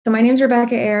So my name is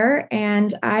Rebecca Eyre,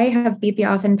 and I have beat the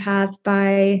often path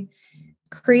by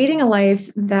creating a life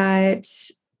that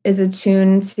is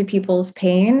attuned to people's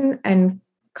pain and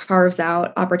carves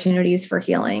out opportunities for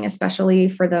healing, especially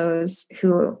for those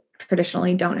who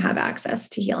traditionally don't have access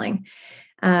to healing.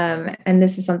 And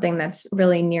this is something that's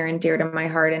really near and dear to my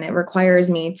heart. And it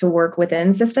requires me to work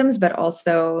within systems, but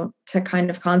also to kind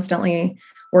of constantly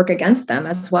work against them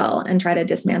as well and try to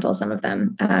dismantle some of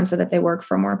them so that they work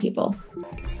for more people.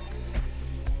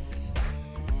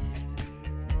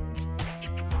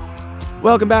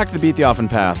 Welcome back to the Beat the Often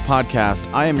Path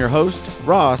podcast. I am your host,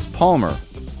 Ross Palmer.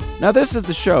 Now, this is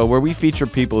the show where we feature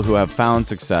people who have found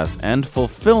success and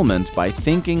fulfillment by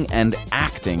thinking and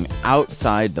acting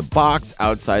outside the box,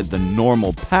 outside the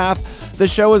normal path. The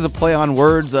show is a play on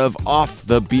words of off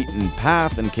the beaten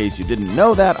path. In case you didn't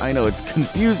know that, I know it's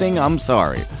confusing. I'm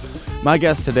sorry. My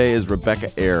guest today is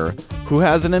Rebecca Eyre, who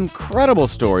has an incredible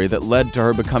story that led to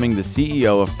her becoming the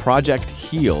CEO of Project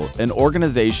Heal, an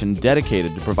organization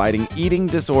dedicated to providing eating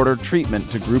disorder treatment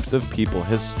to groups of people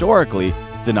historically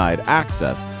denied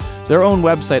access. Their own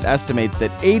website estimates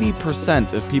that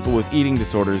 80% of people with eating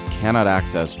disorders cannot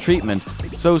access treatment,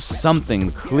 so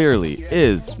something clearly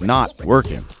is not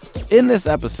working. In this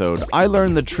episode, I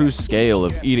learned the true scale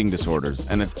of eating disorders,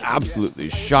 and it's absolutely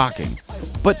shocking.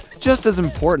 But just as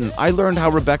important, I learned how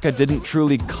Rebecca didn't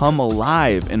truly come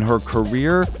alive in her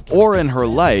career or in her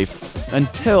life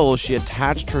until she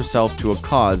attached herself to a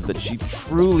cause that she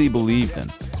truly believed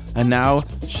in. And now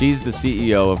she's the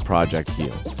CEO of Project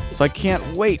Heal. So I can't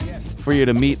wait for you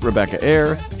to meet Rebecca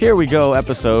Eyre. Here we go,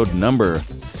 episode number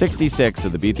 66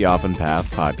 of the Beat the Often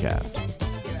Path podcast.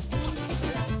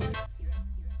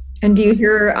 And do you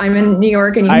hear I'm in New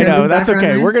York and you hear I know, this that's okay.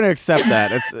 background? We're going to accept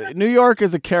that. It's New York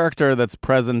is a character that's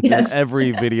present Yes. in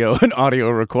every video and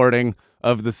audio recording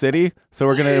of the city. So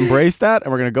we're going to embrace that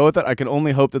and we're going to go with it. I can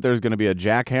only hope that there's going to be a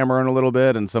jackhammer in a little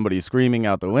bit and somebody screaming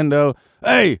out the window,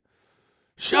 "Hey,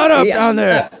 shut up Yes, down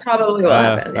there." that probably will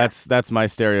happen. Yeah. That's my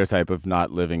stereotype of not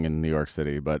living in New York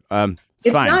City, but it's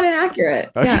It's fine. not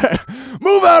inaccurate. Okay. Yeah.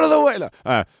 Move out of the way.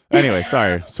 No. Anyway,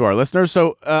 sorry to our listeners.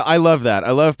 So I love that. I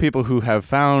love people who have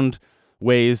found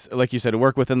ways, like you said, to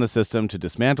work within the system, to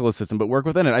dismantle a system, but work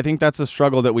within it. I think that's a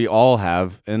struggle that we all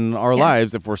have in our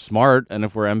lives. If we're smart and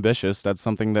if we're ambitious, that's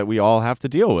something that we all have to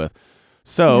deal with.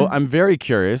 So I'm very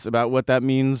curious about what that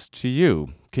means to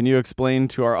you. Can you explain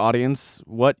to our audience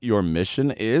what your mission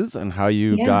is and how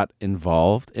you got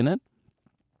involved in it?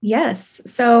 Yes.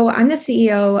 So I'm the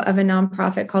CEO of a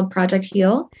nonprofit called Project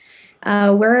Heal.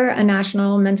 We're a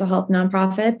national mental health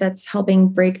nonprofit that's helping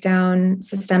break down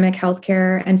systemic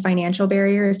healthcare and financial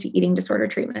barriers to eating disorder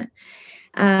treatment.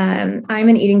 I'm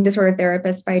an eating disorder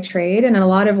therapist by trade, and in a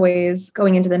lot of ways,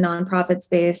 going into the nonprofit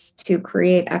space to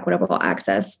create equitable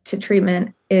access to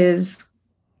treatment is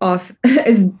off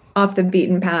the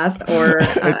beaten path, or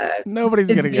nobody's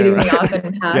going to get beating it right. the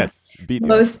often path. Yes,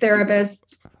 Most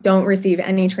therapists don't receive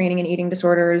any training in eating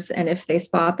disorders, and if they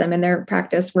spot them in their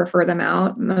practice, refer them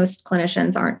out. Most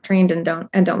clinicians aren't trained and don't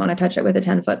want to touch it with a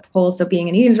 10-foot pole. So being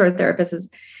an eating disorder therapist is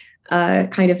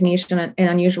kind of niche and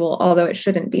unusual, although it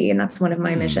shouldn't be. And that's one of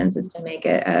my missions, is to make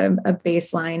it a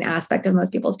baseline aspect of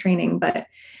most people's training. But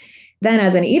then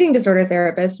as an eating disorder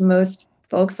therapist, most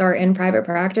folks are in private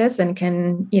practice and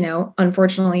can,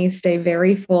 unfortunately stay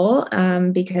very full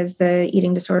because the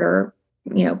eating disorder,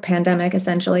 pandemic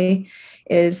essentially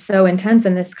is so intense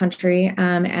in this country.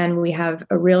 And we have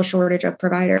a real shortage of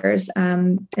providers.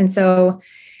 And so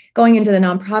going into the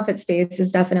nonprofit space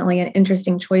is definitely an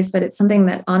interesting choice, but it's something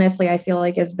that honestly I feel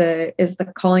like is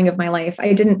the calling of my life.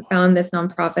 I didn't found this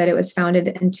nonprofit. It was founded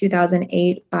in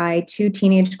 2008 by two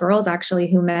teenage girls,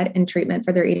 actually, who met in treatment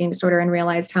for their eating disorder and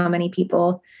realized how many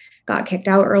people got kicked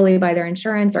out early by their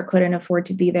insurance or couldn't afford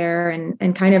to be there,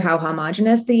 and kind of how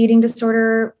homogenous the eating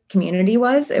disorder community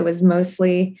was. It was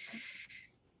mostly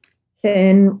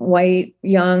thin, white,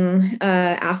 young,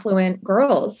 affluent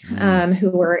girls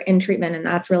who were in treatment. And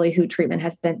that's really who treatment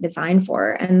has been designed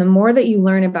for. And the more that you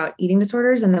learn about eating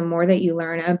disorders and the more that you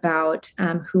learn about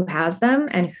who has them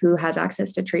and who has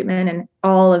access to treatment and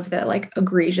all of the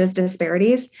egregious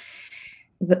disparities,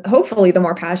 hopefully the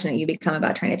more passionate you become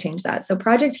about trying to change that. So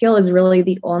Project Heal is really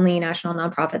the only national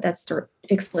nonprofit that's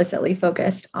explicitly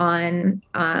focused on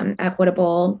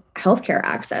equitable healthcare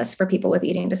access for people with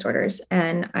eating disorders.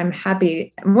 And I'm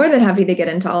more than happy to get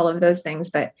into all of those things,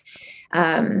 but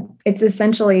it's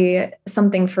essentially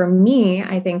something for me,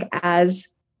 I think, as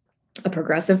a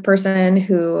progressive person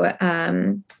who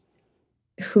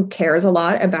cares a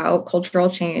lot about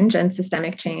cultural change and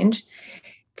systemic change.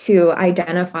 to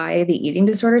identify the eating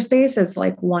disorder space as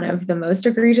like one of the most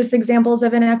egregious examples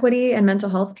of inequity in mental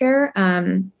health care,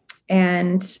 and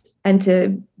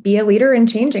to be a leader in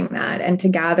changing that, and to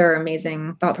gather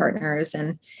amazing thought partners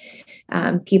and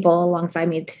people alongside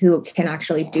me who can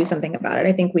actually do something about it.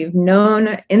 I think we've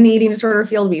known in the eating disorder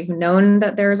field, we've known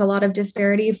that there's a lot of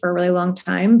disparity for a really long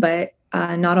time, but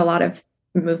not a lot of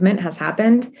movement has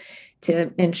happened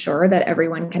to ensure that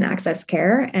everyone can access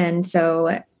care. And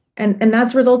so, and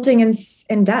that's resulting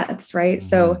in deaths, right? Mm-hmm.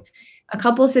 So a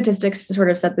couple of statistics to sort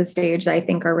of set the stage that I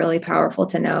think are really powerful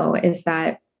to know is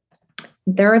that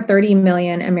there are 30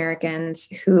 million Americans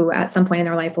who at some point in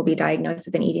their life will be diagnosed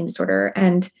with an eating disorder,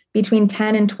 and between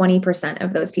 10 and 20%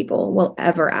 of those people will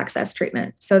ever access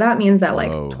treatment. So that means that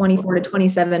like 24 to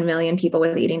 27 million people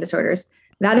with eating disorders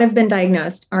that have been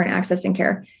diagnosed aren't accessing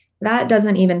care. That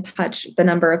doesn't even touch the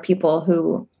number of people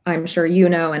who I'm sure you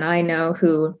know and I know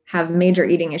who have major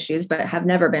eating issues but have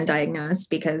never been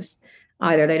diagnosed because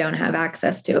either they don't have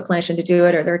access to a clinician to do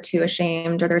it, or they're too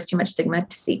ashamed, or there's too much stigma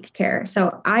to seek care.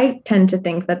 So I tend to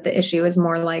think that the issue is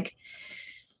more like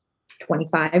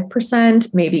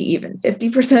 25%, maybe even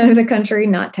 50% of the country,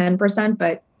 not 10%.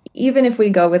 But even if we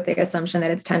go with the assumption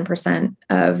that it's 10%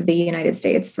 of the United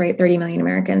States, right? 30 million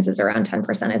Americans is around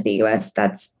 10% of the US.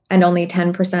 And only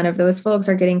 10% of those folks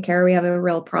are getting care. We have a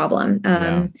real problem.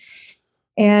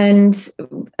 And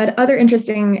another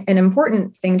interesting and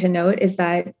important thing to note is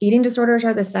that eating disorders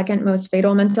are the second most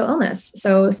fatal mental illness.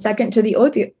 So second to the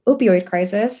opioid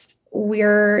crisis,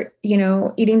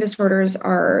 eating disorders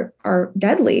are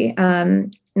deadly,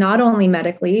 not only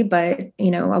medically, but,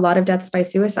 a lot of deaths by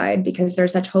suicide because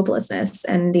there's such hopelessness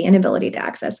and the inability to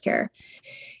access care.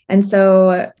 And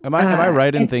so am I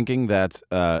right in thinking that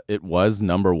it was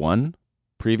number one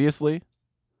previously?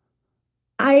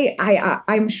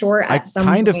 I'm sure I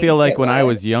kind of feel like when I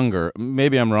was younger,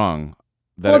 maybe I'm wrong.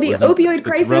 The opioid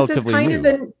crisis is kind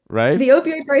of right? The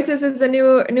opioid crisis is a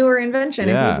newer invention.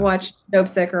 Yeah. If you've watched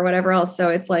Dopesick or whatever else. So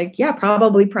it's like,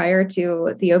 probably prior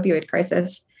to the opioid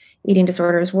crisis, eating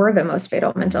disorders were the most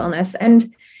fatal mental illness.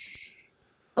 And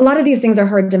a lot of these things are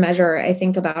hard to measure. I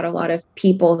think about a lot of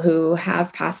people who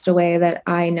have passed away that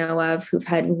I know of who've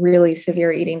had really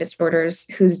severe eating disorders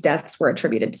whose deaths were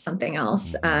attributed to something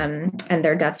else. And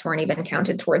their deaths weren't even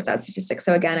counted towards that statistic.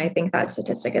 So again, I think that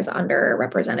statistic is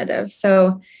underrepresentative.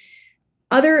 So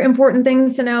other important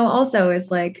things to know also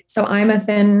is so I'm a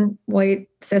thin, white,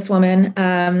 cis woman.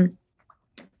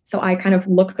 So I kind of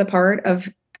look the part of,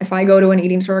 if I go to an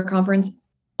eating disorder conference,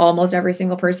 almost every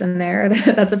single person there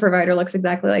that's a provider looks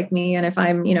exactly like me. And if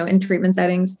I'm, in treatment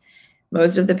settings,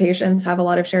 most of the patients have a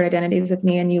lot of shared identities with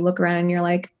me. And you look around and you're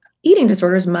like, eating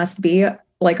disorders must be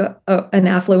like an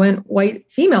affluent white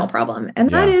female problem. And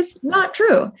that is not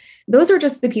true. Those are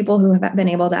just the people who have been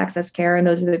able to access care. And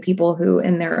those are the people who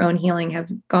in their own healing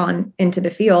have gone into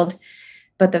the field.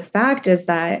 But the fact is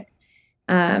that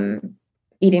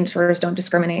eating disorders don't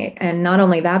discriminate. And not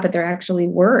only that, but they're actually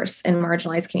worse in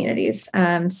marginalized communities.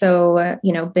 So,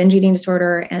 binge eating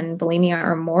disorder and bulimia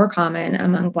are more common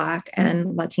among Black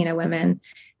and Latina women.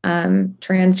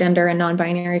 Transgender and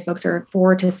non-binary folks are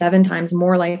 4 to 7 times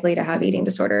more likely to have eating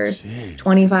disorders. Jeez.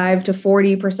 25 to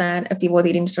 40% of people with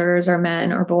eating disorders are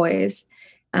men or boys.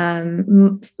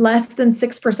 Less than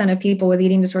 6% of people with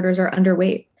eating disorders are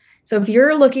underweight. So if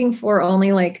you're looking for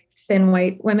only thin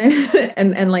white women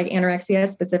and anorexia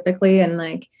specifically,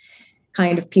 and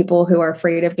kind of people who are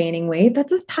afraid of gaining weight,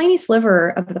 that's a tiny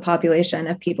sliver of the population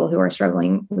of people who are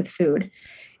struggling with food.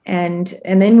 And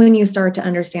then when you start to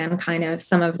understand kind of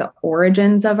some of the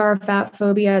origins of our fat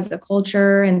phobia as a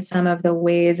culture and some of the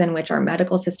ways in which our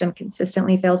medical system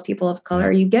consistently fails people of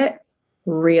color, you get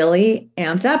really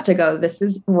amped up to go, this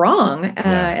is wrong.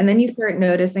 And then you start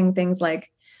noticing things like,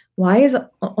 why is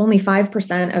only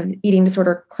 5% of eating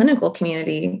disorder clinical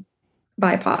community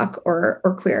BIPOC or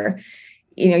queer?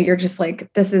 You're just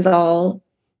like, this is all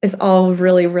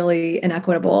really, really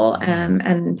inequitable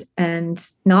and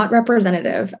not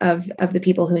representative of the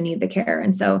people who need the care.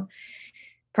 And so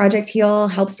Project Heal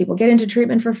helps people get into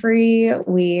treatment for free.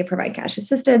 We provide cash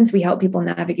assistance. We help people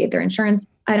navigate their insurance.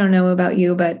 I don't know about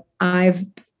you, but I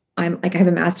have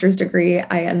a master's degree.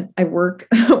 I work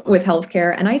with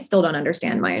healthcare and I still don't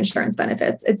understand my insurance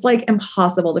benefits. It's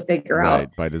impossible to figure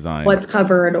out by design what's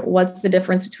covered, what's the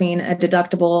difference between a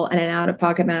deductible and an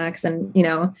out-of-pocket max. And,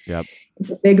 it's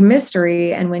a big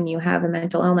mystery. And when you have a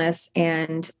mental illness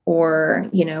or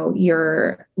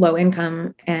you're low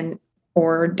income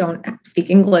or don't speak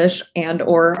English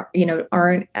or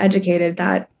aren't educated,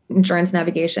 that insurance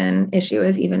navigation issue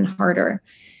is even harder.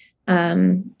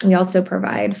 We also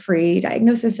provide free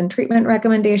diagnosis and treatment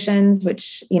recommendations,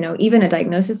 which, even a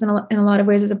diagnosis in a lot of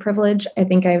ways is a privilege. I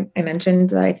think I mentioned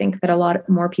that I think that a lot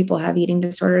more people have eating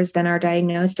disorders than are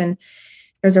diagnosed. And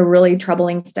there's a really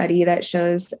troubling study that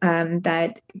shows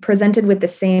that presented with the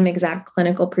same exact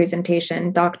clinical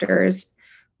presentation, doctors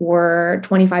were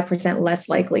 25% less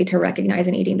likely to recognize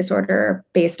an eating disorder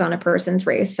based on a person's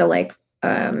race. So like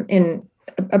in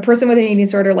a person with an eating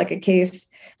disorder, like a case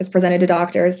was presented to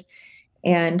doctors,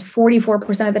 and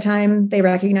 44% of the time they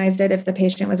recognized it if the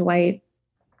patient was white.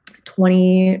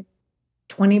 20%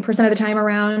 of the time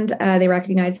around, they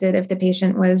recognized it if the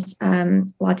patient was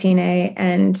Latina,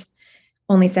 and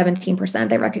only 17%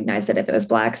 they recognized it if it was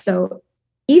Black. So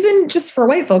even just for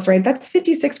white folks, right, that's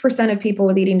 56% of people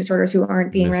with eating disorders who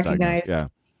aren't being recognized. Yeah.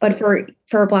 But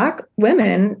for Black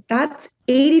women, that's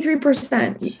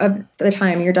 83% of the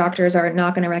time your doctors are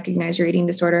not going to recognize your eating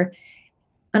disorder.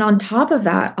 And on top of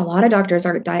that, a lot of doctors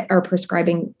are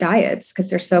prescribing diets because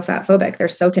they're so fat phobic. They're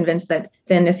so convinced that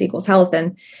thinness equals health.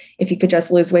 And if you could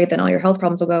just lose weight, then all your health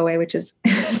problems will go away, which is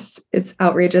it's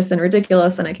outrageous and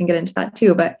ridiculous. And I can get into that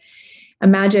too. But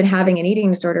imagine having an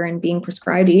eating disorder and being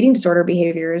prescribed eating disorder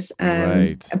behaviors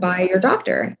by your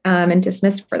doctor and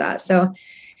dismissed for that. So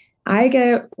I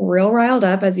get real riled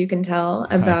up, as you can tell,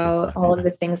 about all of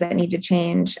the things that need to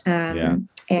change.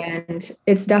 And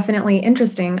it's definitely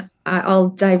interesting. I'll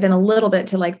dive in a little bit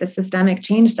to like the systemic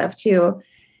change stuff too.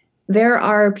 There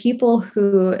are people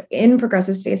who in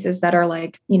progressive spaces that are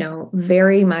like,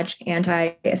 very much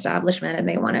anti-establishment, and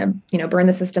they want to, burn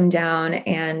the system down,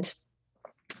 and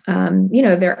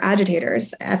they're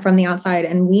agitators from the outside,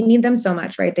 and we need them so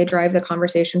much, right? They drive the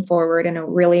conversation forward in a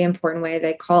really important way.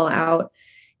 They call out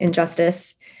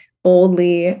injustice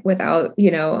boldly without,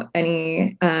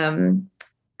 any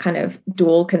kind of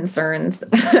dual concerns.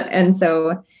 And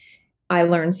so I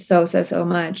learned so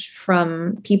much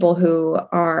from people who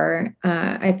are,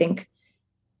 I think,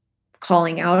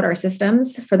 calling out our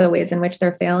systems for the ways in which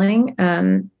they're failing.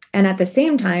 And at the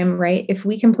same time, right, if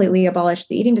we completely abolish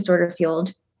the eating disorder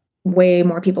field, way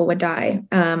more people would die.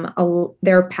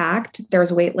 They're packed,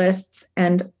 there's wait lists.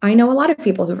 And I know a lot of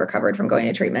people who've recovered from going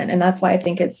to treatment. And that's why I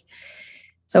think it's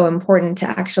so important to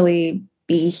actually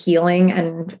be healing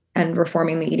and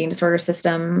reforming the eating disorder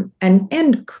system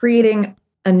and creating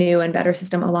a new and better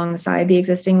system alongside the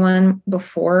existing one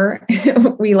before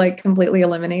we like completely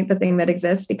eliminate the thing that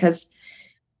exists. Because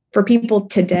for people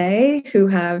today who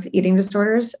have eating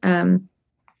disorders,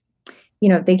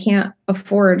 they can't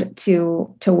afford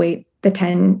to wait the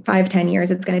 10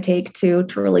 years it's going to take to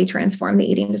truly transform the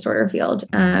eating disorder field.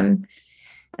 And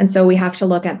so we have to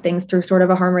look at things through sort of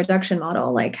a harm reduction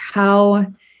model. Like, how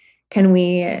can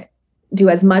we do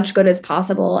as much good as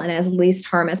possible and as least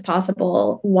harm as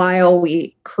possible while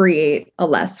we create a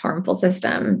less harmful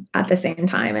system at the same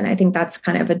time? And I think that's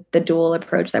kind of the dual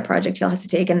approach that Project Heal has to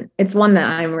take. And it's one that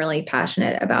I'm really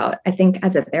passionate about. I think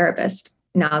as a therapist,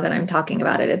 now that I'm talking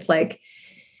about it, it's like,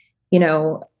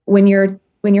 when you're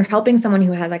helping someone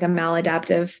who has like a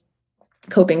maladaptive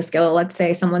coping skill, let's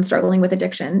say someone struggling with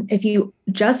addiction, if you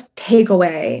just take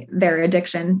away their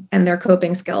addiction and their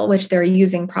coping skill, which they're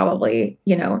using probably,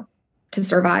 to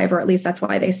survive, or at least that's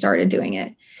why they started doing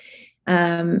it.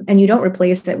 And you don't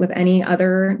replace it with any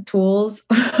other tools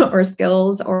or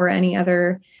skills or any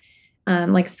other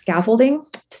like scaffolding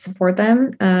to support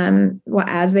them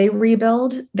as they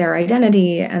rebuild their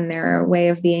identity and their way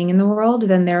of being in the world,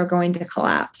 then they're going to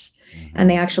collapse and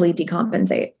they actually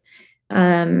decompensate.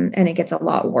 And it gets a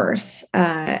lot worse.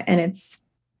 And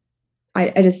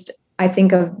I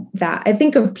think of that. I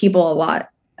think of people a lot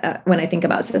when I think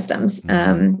about systems.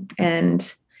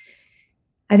 And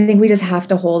I think we just have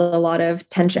to hold a lot of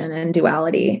tension and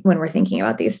duality when we're thinking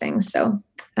about these things. So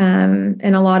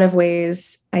in a lot of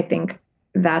ways, I think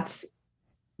that's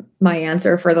my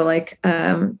answer for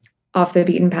the off the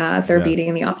beaten path or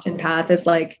beating the opt-in path is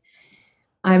like,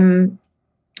 I'm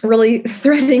really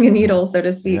threading a needle, so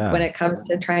to speak, when it comes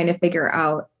to trying to figure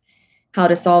out how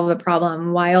to solve a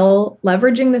problem while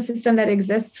leveraging the system that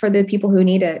exists for the people who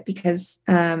need it, because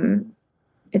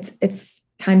it's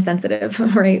time sensitive,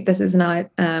 right? This is not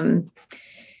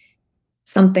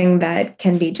something that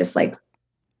can be just like,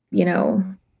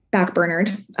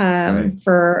 backburnered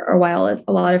for a while.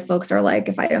 A lot of folks are like,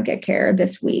 if I don't get care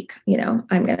this week,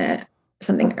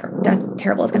 something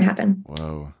terrible is going to happen.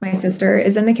 Whoa. My sister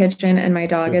is in the kitchen and my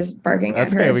dog is barking at her.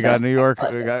 That's okay. We got New York.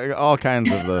 We got all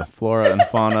kinds of the flora and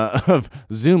fauna of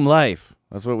Zoom life.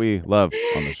 That's what we love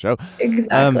on the show.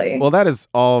 Exactly. Well, that is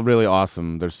all really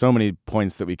awesome. There's so many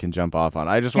points that we can jump off on.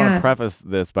 I just want to preface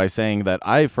this by saying that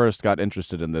I first got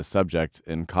interested in this subject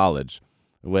in college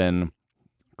when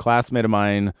a classmate of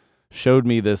mine showed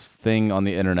me this thing on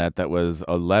the internet that was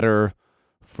a letter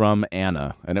from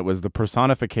Anna, and it was the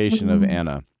personification of Mhm.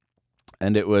 Anna.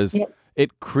 And it was, Yep.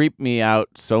 it creeped me out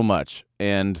so much.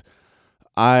 And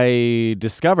I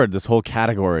discovered this whole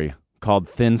category called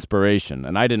thinspiration.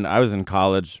 And I was in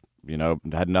college,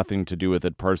 had nothing to do with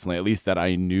it personally, at least that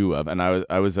I knew of. And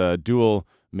I was a dual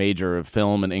major of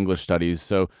film and English studies.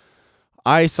 So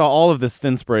I saw all of this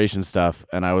thinspiration stuff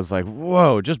and I was like,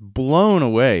 whoa, just blown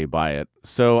away by it.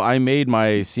 So I made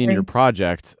my senior Right.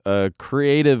 project a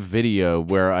creative video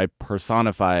where I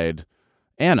personified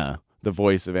Anna, the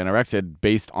voice of anorexia,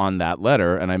 based on that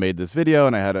letter. And I made this video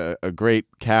and I had a great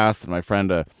cast, and my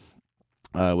friend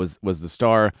was the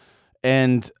star.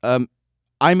 And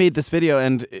I made this video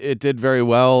and it did very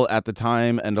well at the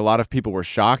time, and a lot of people were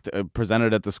shocked.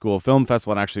 Presented at the School Film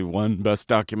Festival and actually won Best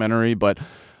Documentary, but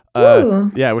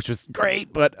Ooh, yeah, which was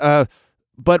great. But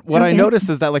what so I noticed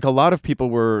fancy. is that like a lot of people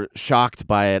were shocked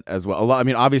by it as well. I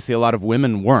mean, obviously a lot of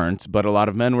women weren't, but a lot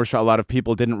of men were shocked. A lot of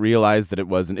people didn't realize that it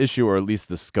was an issue, or at least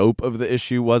the scope of the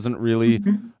issue wasn't really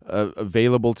Mhm.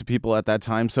 available to people at that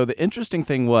time. So the interesting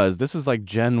thing was, this is like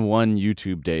Gen 1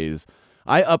 YouTube days.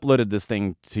 I uploaded this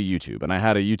thing to YouTube, and I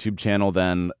had a YouTube channel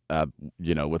then,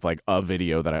 with like a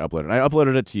video that I uploaded. I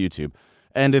uploaded it to YouTube,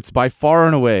 and it's by far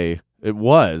and away, it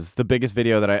was the biggest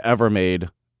video that I ever made.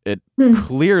 It Hmm.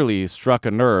 clearly struck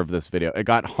a nerve, this video. It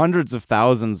got hundreds of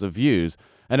thousands of views.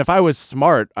 And if I was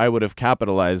smart, I would have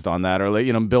capitalized on that, or like,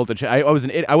 built a channel.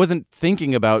 I wasn't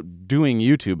thinking about doing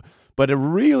YouTube, but a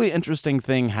really interesting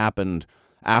thing happened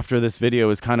after this video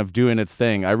was kind of doing its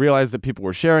thing. I realized that people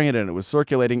were sharing it and it was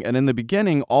circulating. And in the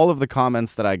beginning, all of the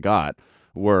comments that I got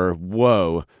were,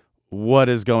 whoa, what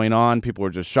is going on? People were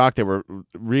just shocked. They were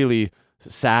really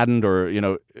saddened, or,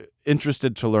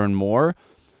 interested to learn more.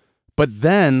 But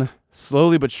then,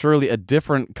 slowly but surely, a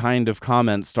different kind of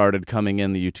comment started coming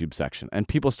in the YouTube section. And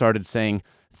people started saying,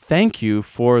 thank you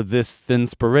for this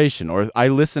inspiration, or I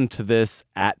listened to this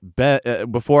at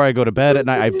bed before I go to bed at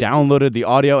night. I've downloaded the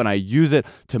audio and I use it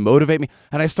to motivate me.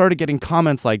 And I started getting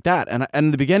comments like that. And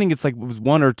in the beginning, it's like it was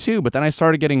one or two, but then I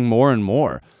started getting more and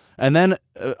more. And then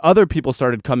other people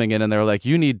started coming in and they're like,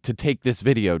 you need to take this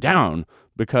video down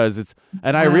because it's,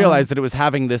 and I Wow. realized that it was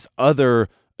having this other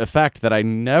effect that I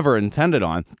never intended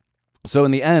on. So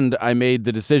in the end, I made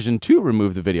the decision to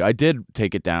remove the video. I did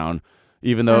take it down,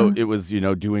 even though Wow. it was,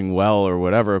 doing well or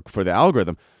whatever for the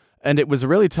algorithm. And it was a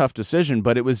really tough decision,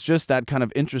 but it was just that kind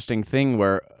of interesting thing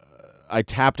where I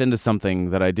tapped into something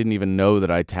that I didn't even know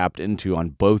that I tapped into on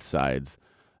both sides.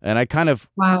 And I kind of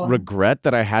Wow. regret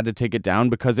that I had to take it down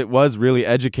because it was really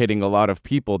educating a lot of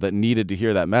people that needed to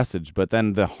hear that message. But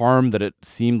then the harm that it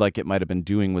seemed like it might have been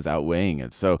doing was outweighing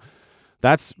it. So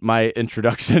that's my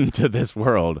introduction to this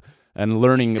world and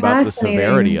learning about the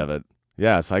severity Fascinating. of it.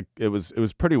 Yes, it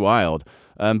was pretty wild,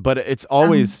 but it's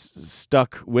always Um,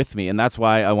 stuck with me, and that's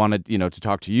why I wanted to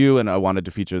talk to you, and I wanted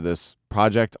to feature this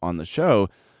project on the show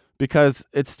because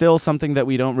it's still something that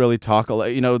we don't really talk a lot.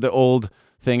 The old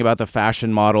thing about the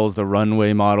fashion models, the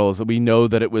runway models. We know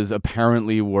that it was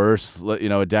apparently worse,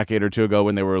 a decade or two ago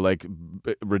when they were like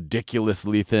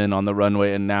ridiculously thin on the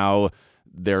runway, and now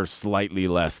they're slightly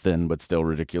less thin, but still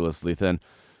ridiculously thin.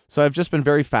 So I've just been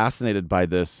very fascinated by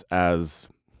this as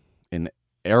an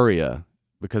area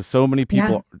because so many yeah.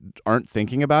 people aren't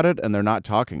thinking about it and they're not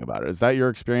talking about it. Is that your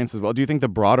experience as well? Do you think the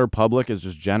broader public is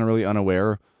just generally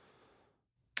unaware?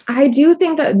 I do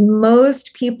think that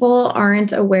most people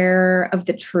aren't aware of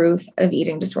the truth of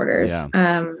eating disorders.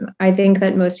 Yeah. I think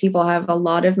that most people have a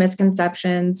lot of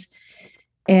misconceptions,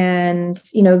 and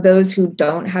those who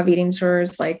don't have eating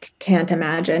disorders like can't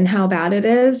imagine how bad it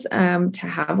is to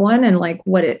have one, and like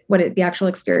what the actual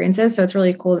experience is. So it's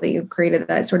really cool that you created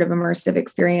that sort of immersive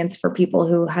experience for people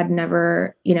who had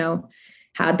never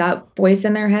had that voice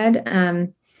in their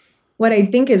head. What I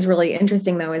think is really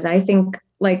interesting though is I think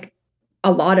like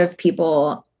a lot of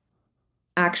people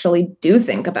actually do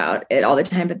think about it all the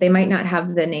time, but they might not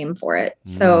have the name for it.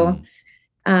 So,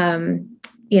 Mm, um,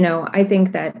 I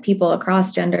think that people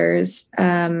across genders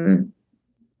have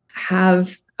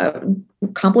a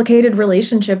complicated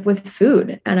relationship with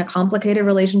food and a complicated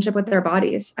relationship with their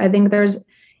bodies. I think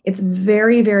it's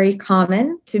very, very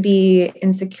common to be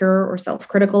insecure or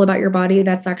self-critical about your body.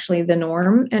 That's actually the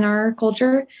norm in our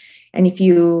culture. And if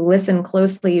you listen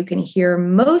closely, you can hear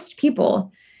most people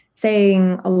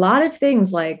saying a lot of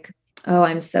things like, oh,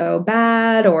 I'm so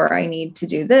bad, or I need to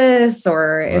do this,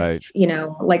 or if, right.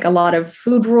 like a lot of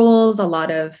food rules, a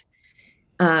lot of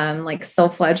like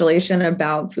self-flagellation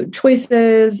about food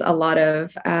choices, a lot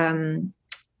of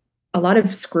a lot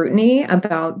of scrutiny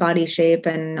about body shape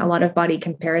and a lot of body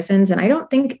comparisons. And I don't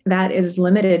think that is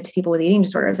limited to people with eating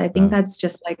disorders. I think that's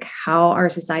just like how our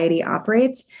society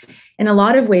operates. In a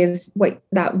lot of ways, what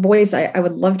that voice, I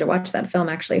would love to watch that film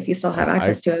actually, if you still have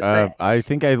access to it. I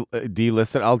think I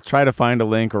delisted. I'll try to find a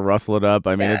link or rustle it up.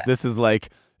 I mean, this is like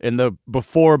in the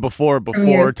before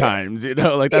times, you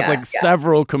know, like that's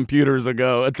several computers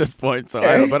ago at this point. So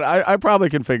I probably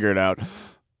can figure it out.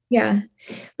 Yeah.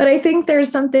 But I think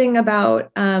there's something about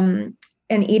an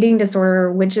eating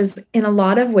disorder, which is in a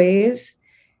lot of ways,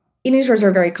 eating disorders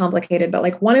are very complicated, but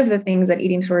like one of the things that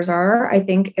eating disorders are, I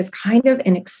think, is kind of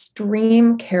an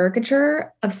extreme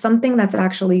caricature of something that's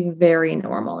actually very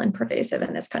normal and pervasive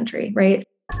in this country, right?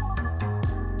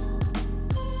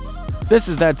 This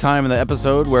is that time in the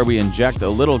episode where we inject a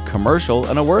little commercial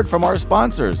and a word from our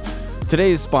sponsors.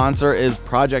 Today's sponsor is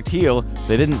Project Heal.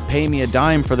 They didn't pay me a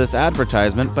dime for this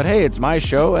advertisement, but hey, it's my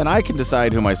show and I can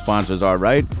decide who my sponsors are,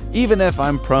 right? Even if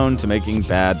I'm prone to making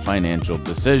bad financial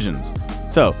decisions.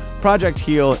 So, Project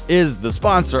Heal is the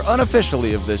sponsor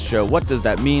unofficially of this show. What does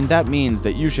that mean? That means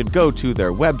that you should go to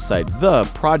their website,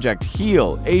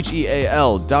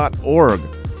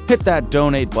 theprojectheal.org. Hit that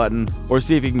donate button or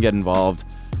see if you can get involved.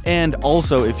 And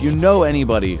also, if you know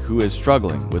anybody who is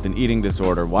struggling with an eating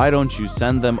disorder, why don't you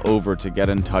send them over to get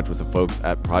in touch with the folks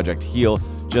at Project Heal?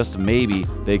 Just maybe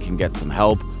they can get some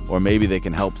help, or maybe they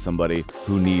can help somebody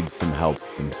who needs some help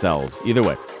themselves. Either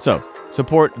way. So,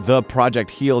 support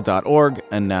theprojectheal.org,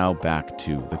 and now back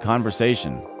to the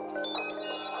conversation.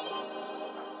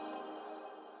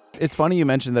 It's funny you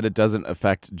mentioned that it doesn't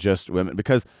affect just women,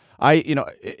 because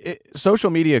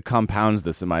social media compounds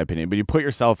this, in my opinion, but you put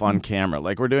yourself on camera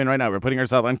like we're doing right now. We're putting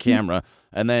ourselves on camera,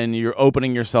 and then you're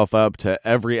opening yourself up to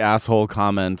every asshole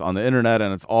comment on the internet,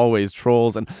 and it's always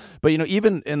trolls. But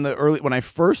even in the early, when I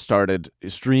first started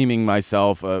streaming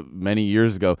myself many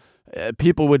years ago,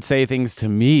 people would say things to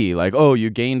me like, "Oh,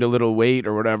 you gained a little weight,"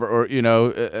 or whatever, or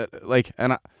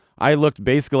and I looked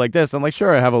basically like this. I'm like,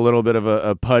 sure, I have a little bit of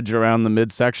a pudge around the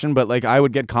midsection, but like I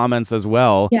would get comments as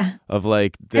well of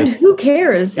like this. And who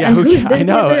cares? Yeah, I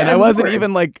know. And I wasn't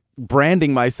even like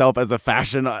branding myself as a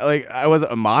fashion, like I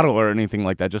wasn't a model or anything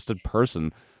like that, just a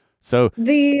person. So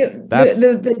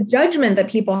the judgment that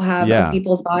people have of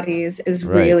people's bodies is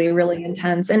really, really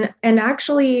intense. And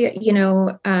actually,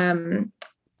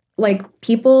 like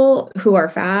people who are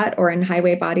fat or in high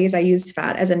weight bodies, I use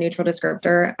fat as a neutral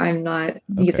descriptor. I'm not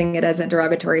using it as a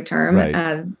derogatory term.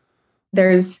 Right.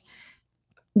 There's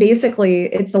basically,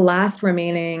 it's the last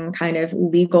remaining kind of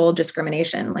legal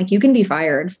discrimination. Like you can be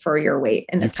fired for your weight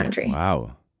in this country.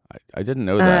 Wow. I didn't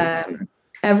know that.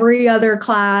 Every other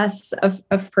class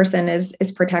of person is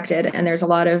protected. And there's a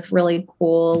lot of really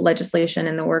cool legislation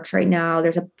in the works right now.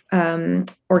 There's a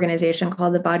organization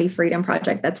called the Body Freedom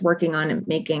Project that's working on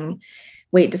making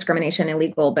weight discrimination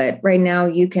illegal. But right now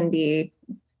you can be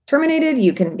terminated,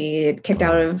 you can be kicked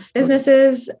out of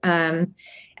businesses. And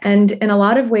in a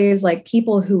lot of ways, like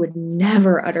people who would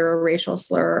never utter a racial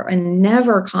slur and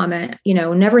never comment,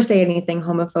 never say anything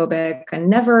homophobic and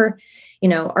never,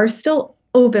 are still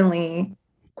openly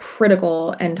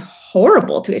critical and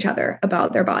horrible to each other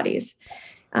about their bodies.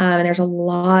 And there's a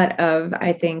lot of,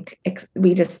 I think,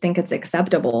 we just think it's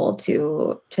acceptable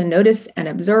to notice and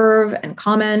observe and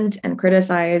comment and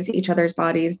criticize each other's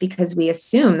bodies because we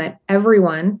assume that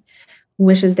everyone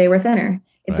wishes they were thinner.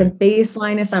 It's a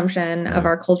baseline assumption of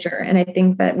our culture. And I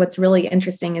think that what's really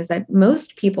interesting is that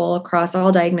most people across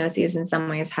all diagnoses in some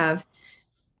ways have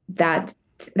that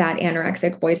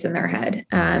anorexic voice in their head.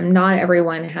 Not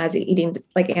everyone has eating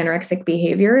like anorexic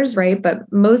behaviors, right? But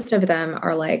most of them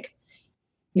are like,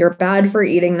 you're bad for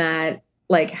eating that.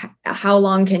 Like, how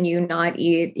long can you not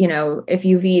eat? If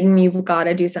you've eaten, you've got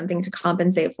to do something to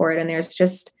compensate for it.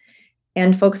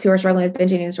 And folks who are struggling with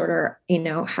binge eating disorder,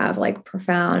 have like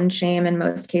profound shame in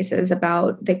most cases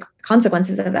about the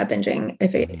consequences of that binging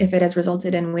if it has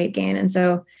resulted in weight gain. And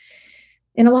so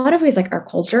in a lot of ways, like our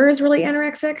culture is really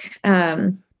anorexic.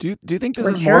 Do you think this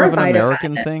is more of an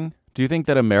American thing? Do you think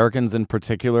that Americans in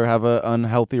particular have an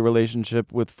unhealthy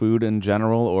relationship with food in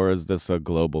general, or is this a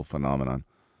global phenomenon?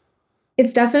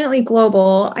 It's definitely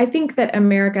global. I think that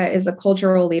America is a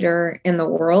cultural leader in the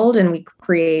world, and we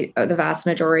create the vast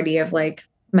majority of like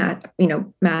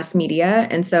mass media.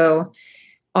 And so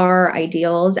our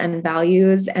ideals and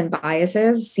values and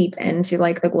biases seep into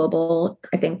like the global,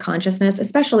 I think, consciousness,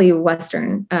 especially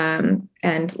Western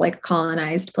and like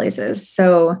colonized places.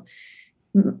 So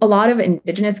a lot of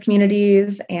indigenous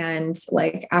communities and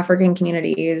like African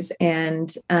communities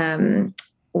and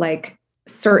like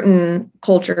certain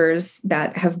cultures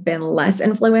that have been less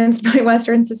influenced by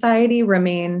Western society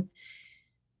remain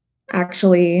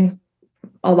actually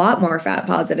a lot more fat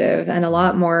positive and a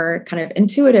lot more kind of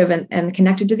intuitive and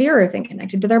connected to the earth and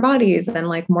connected to their bodies and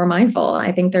like more mindful.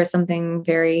 I think there's something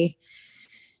very,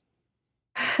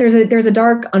 there's a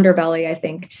dark underbelly, I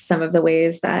think, to some of the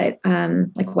ways that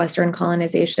like Western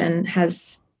colonization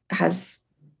has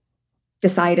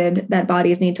decided that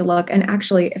bodies need to look. And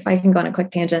actually, if I can go on a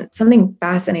quick tangent, something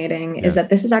fascinating is that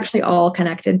this is actually all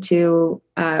connected to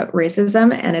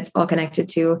racism, and it's all connected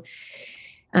to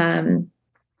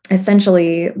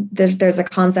essentially there's a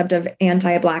concept of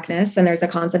anti-Blackness and there's a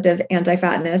concept of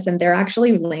anti-fatness, and they're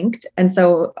actually linked. And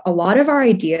so a lot of our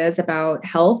ideas about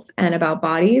health and about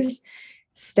bodies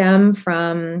stem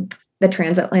from the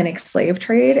transatlantic slave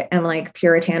trade and like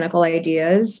puritanical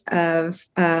ideas of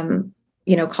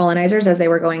colonizers as they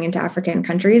were going into African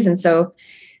countries. And so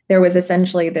there was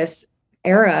essentially this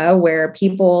era where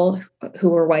people who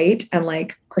were white and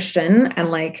like Christian and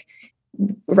like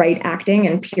right acting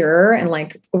and pure and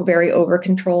like very over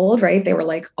controlled, right? They were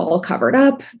like all covered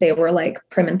up. They were like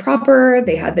prim and proper.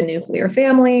 They had the nuclear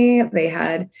family. They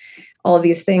had all of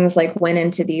these things, like went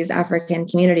into these African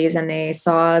communities and they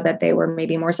saw that they were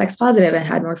maybe more sex positive and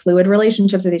had more fluid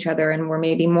relationships with each other and were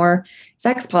maybe more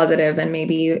sex positive and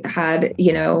maybe had,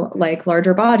 like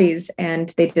larger bodies. And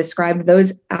they described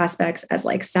those aspects as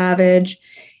like savage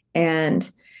and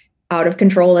out of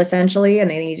control, essentially, and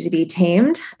they needed to be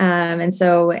tamed. And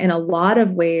so in a lot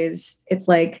of ways, it's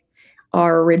like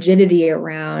our rigidity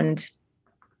around,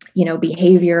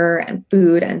 behavior and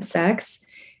food and sex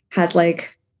has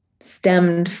like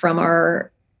stemmed from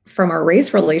our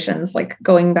race relations, like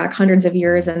going back hundreds of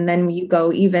years. And then you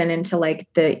go even into like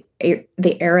the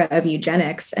era of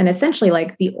eugenics and essentially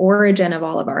like the origin of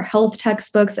all of our health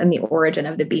textbooks and the origin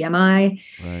of the BMI,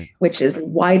 right, which is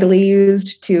widely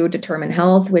used to determine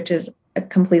health, which is a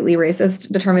completely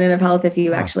racist determinant of health. If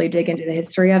you actually dig into the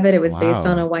history of it, it was based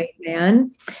on a white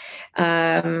man.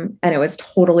 And it was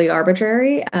totally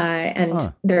arbitrary.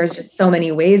 And there's just so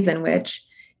many ways in which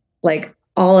like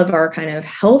all of our kind of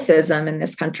healthism in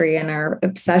this country and our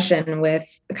obsession with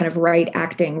kind of right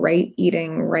acting, right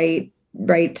eating, right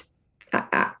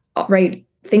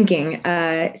thinking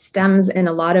stems in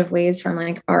a lot of ways from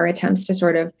like our attempts to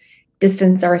sort of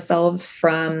distance ourselves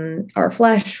from our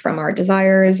flesh, from our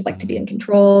desires, like to be in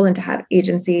control and to have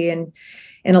agency. And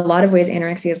in a lot of ways,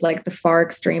 anorexia is like the far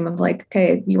extreme of like,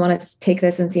 okay, you want to take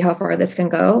this and see how far this can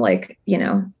go? Like,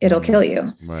 it'll kill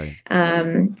you. Right.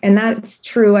 And that's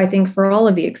true, I think, for all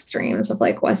of the extremes of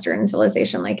like Western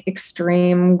civilization, like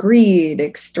extreme greed,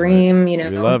 extreme, we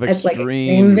love it's like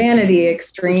extreme vanity,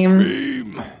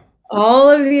 extreme, all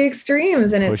of the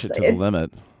extremes. And push it to the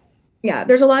limit. Yeah,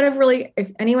 there's a lot of really, if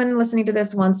anyone listening to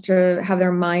this wants to have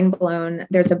their mind blown,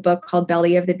 there's a book called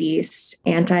Belly of the Beast,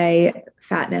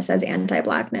 Anti-Fatness as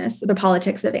Anti-Blackness, The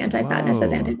Politics of Anti-Fatness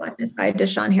as Anti-Blackness by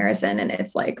Deshaun Harrison. And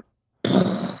it's like,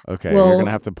 okay, you're going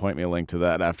to have to point me a link to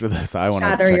that after this. I want to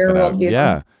check that out.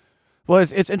 Yeah. Well,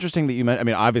 it's interesting that you mentioned,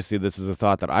 I mean, obviously this is a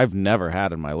thought that I've never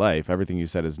had in my life. Everything you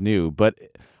said is new, but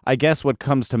I guess what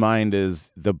comes to mind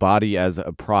is the body as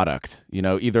a product,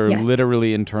 either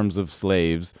literally in terms of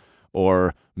slaves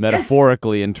or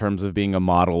metaphorically in terms of being a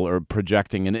model or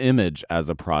projecting an image as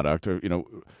a product, or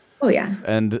Oh yeah.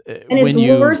 And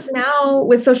it's worse now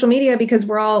with social media because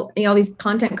we're all these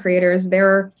content creators,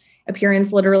 their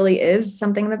appearance literally is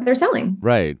something that they're selling.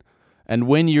 Right. And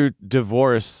when you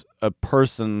divorce a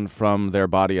person from their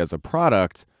body as a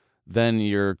product, then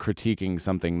you're critiquing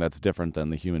something that's different than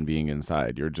the human being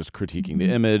inside. You're just critiquing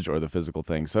the image or the physical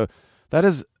thing. So that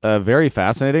is very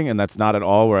fascinating, and that's not at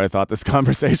all where I thought this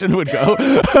conversation would go.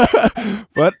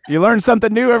 But you learn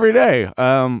something new every day.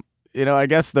 I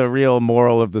guess the real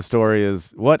moral of the story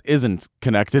is what isn't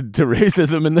connected to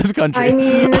racism in this country. I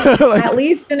mean, like, at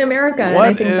least in America.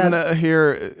 What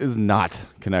here is not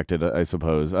connected, I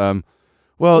suppose.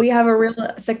 Well, we have a real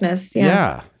sickness.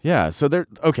 Yeah. So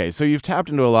so you've tapped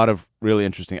into a lot of really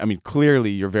interesting, I mean,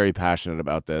 clearly you're very passionate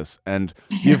about this, and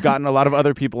you've gotten a lot of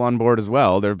other people on board as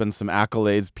well. There have been some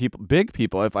accolades, big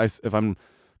people, if I'm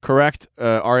correct,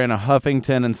 Arianna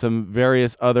Huffington and some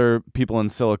various other people in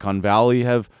Silicon Valley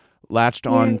have latched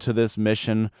on to this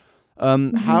mission.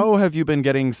 How have you been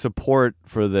getting support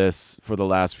for this for the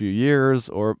last few years,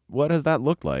 or what has that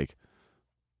looked like?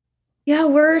 Yeah,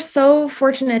 we're so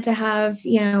fortunate to have,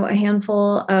 a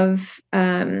handful of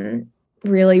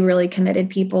really, really committed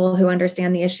people who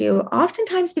understand the issue,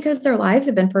 oftentimes because their lives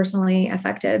have been personally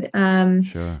affected,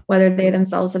 whether they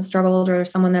themselves have struggled or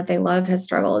someone that they love has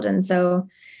struggled. And so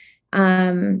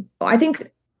I think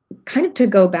kind of to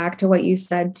go back to what you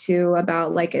said too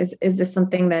about like, is this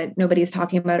something that nobody's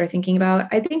talking about or thinking about?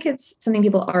 I think it's something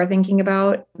people are thinking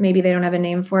about. Maybe they don't have a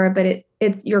name for it, but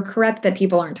you're correct that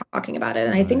people aren't talking about it.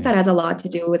 And I think that has a lot to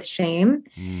do with shame.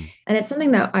 And it's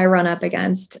something that I run up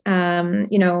against.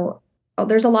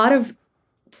 There's a lot of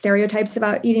stereotypes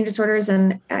about eating disorders,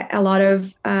 and a lot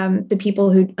of the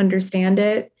people who understand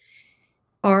it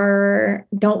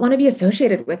don't want to be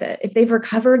associated with it. If they've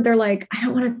recovered, they're like, I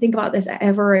don't want to think about this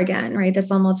ever again, right?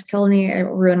 This almost killed me. It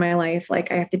ruined my life.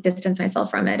 Like I have to distance myself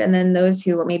from it. And then those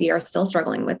who maybe are still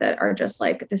struggling with it are just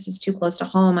like, this is too close to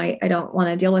home. I don't want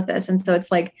to deal with this. And so it's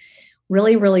like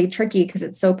really, really tricky because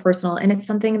it's so personal, and it's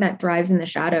something that thrives in the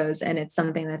shadows, and it's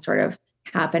something that's sort of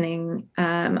happening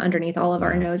underneath all of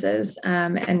our noses.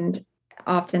 And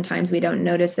oftentimes we don't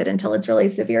notice it until it's really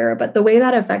severe. But the way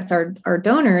that affects our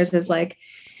donors is like,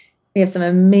 we have some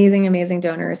amazing, amazing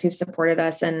donors who've supported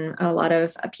us, and a lot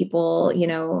of people,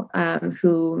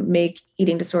 who make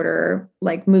eating disorder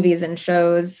like movies and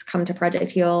shows come to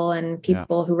Project Heal, and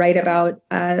people who write about,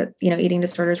 eating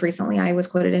disorders. Recently, I was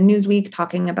quoted in Newsweek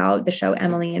talking about the show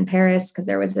Emily in Paris, because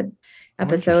there was an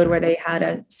episode where they had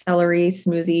a celery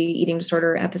smoothie eating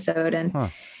disorder episode. And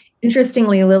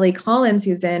interestingly, Lily Collins,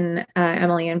 who's in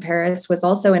Emily in Paris, was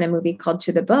also in a movie called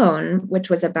To the Bone, which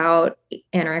was about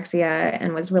anorexia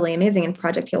and was really amazing. And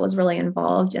Project Heal was really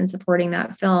involved in supporting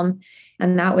that film.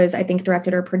 And that was, I think,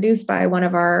 directed or produced by one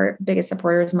of our biggest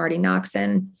supporters, Marty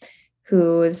Noxon,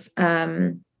 who's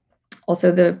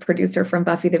also the producer from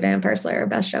Buffy the Vampire Slayer,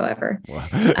 best show ever. Wow.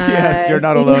 Yes, you're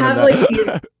not alone in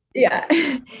that. Yeah.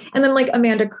 And then like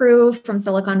Amanda Crew from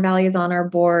Silicon Valley is on our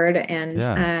board,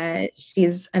 and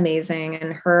she's amazing.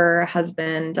 And her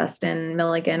husband, Dustin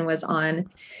Milligan, was on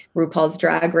RuPaul's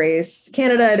Drag Race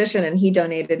Canada edition, and he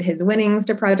donated his winnings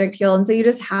to Project Heal. And so you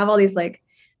just have all these like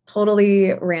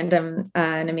totally random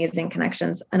and amazing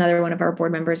connections. Another one of our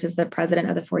board members is the president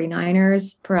of the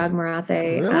 49ers, Parag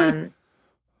Marathe.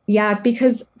 Really?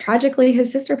 Because tragically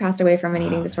his sister passed away from an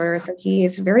eating disorder. So he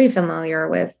is very familiar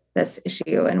with this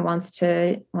issue and wants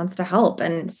to help,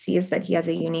 and sees that he has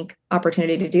a unique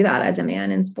opportunity to do that as a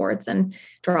man in sports and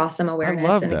draw some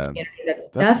awareness in a community that's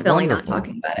definitely wonderful. not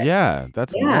talking about it. Yeah,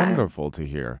 that's wonderful to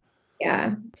hear.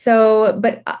 Yeah. So,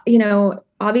 but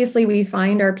obviously we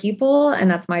find our people, and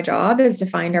that's my job, is to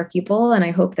find our people. And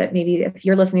I hope that maybe if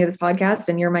you're listening to this podcast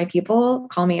and you're my people,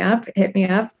 call me up, hit me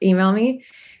up, email me.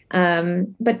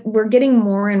 But we're getting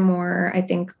more and more, I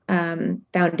think,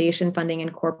 foundation funding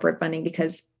and corporate funding,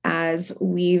 because as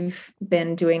we've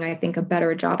been doing, I think, a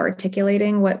better job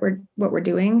articulating what we're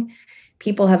doing,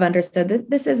 people have understood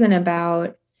that this isn't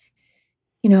about,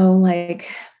 this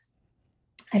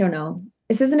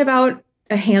isn't about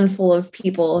a handful of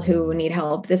people who need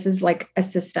help. This is like a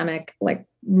systemic, like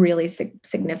really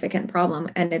significant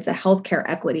problem. And it's a healthcare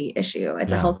equity issue.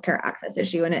 It's a healthcare access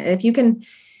issue. And if you can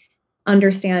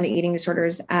understand eating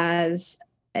disorders as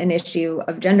an issue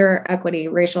of gender equity,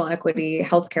 racial equity,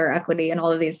 healthcare equity, and all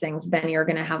of these things, then you're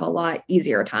going to have a lot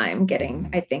easier time getting,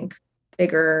 I think,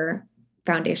 bigger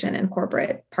foundation and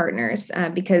corporate partners,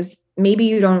 because maybe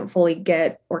you don't fully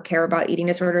get or care about eating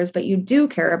disorders, but you do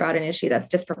care about an issue that's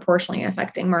disproportionately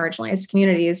affecting marginalized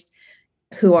communities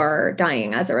who are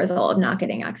dying as a result of not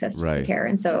getting access to care.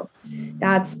 And so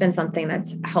that's been something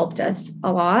that's helped us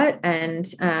a lot. And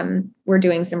we're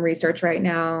doing some research right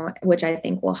now, which I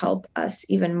think will help us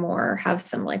even more have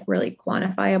some like really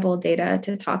quantifiable data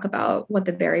to talk about what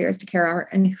the barriers to care are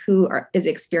and who is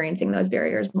experiencing those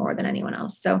barriers more than anyone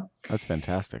else. So that's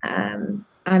fantastic.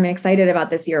 I'm excited about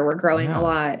this year. We're growing a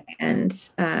lot, and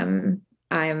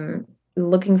I'm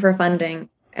looking for funding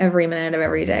every minute of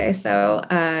every day. So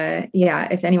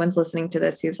if anyone's listening to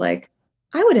this who's like,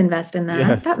 I would invest in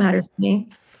that, that matters to me,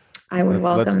 I would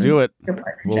welcome. Let's do it. Your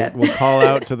partnership. We'll call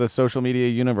out to the social media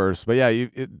universe. But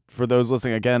for those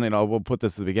listening again, we'll put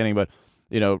this at the beginning, but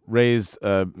raised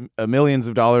millions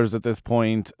of dollars at this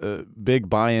point, big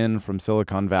buy-in from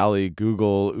Silicon Valley,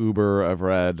 Google, Uber, I've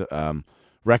read,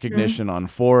 recognition on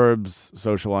Forbes,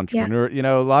 social entrepreneur,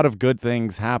 a lot of good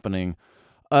things happening.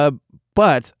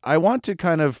 But I want to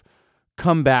kind of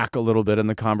come back a little bit in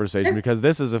the conversation, because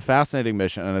this is a fascinating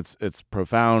mission, and it's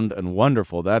profound and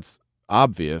wonderful. That's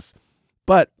obvious.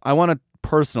 But I want to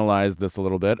personalize this a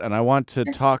little bit, and I want to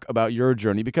talk about your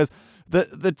journey, because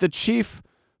the chief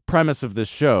premise of this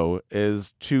show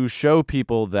is to show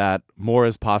people that more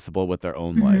is possible with their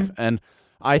own life. And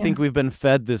I think we've been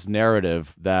fed this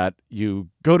narrative that you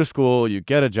go to school, you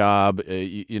get a job,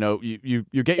 you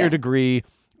get your degree,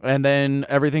 and then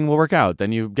everything will work out.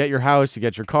 Then you get your house, you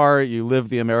get your car, you live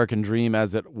the American dream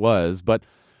as it was. But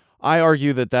I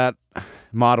argue that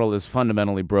model is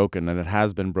fundamentally broken, and it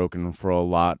has been broken for a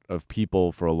lot of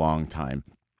people for a long time.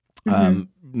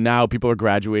 Now people are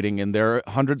graduating and they're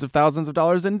hundreds of thousands of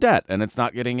dollars in debt, and it's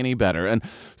not getting any better. And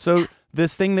so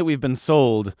this thing that we've been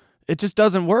sold, it just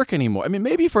doesn't work anymore. I mean,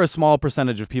 maybe for a small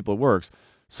percentage of people it works.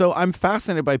 So I'm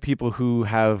fascinated by people who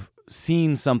have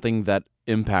seen something that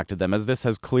impacted them, as this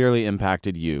has clearly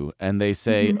impacted you. And they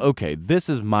say, okay, this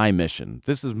is my mission.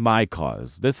 This is my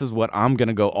cause. This is what I'm going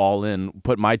to go all in,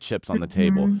 put my chips on the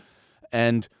table,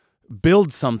 and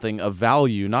build something of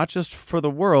value, not just for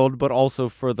the world, but also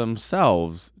for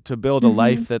themselves, to build a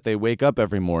life that they wake up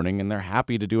every morning and they're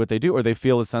happy to do what they do, or they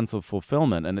feel a sense of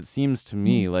fulfillment. And it seems to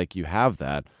me like you have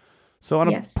that. So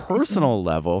on a personal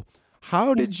level,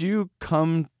 how did you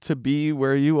come to be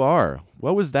where you are?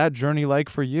 What was that journey like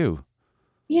for you?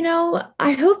 You know,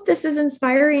 I hope this is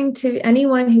inspiring to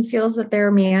anyone who feels that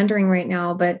they're meandering right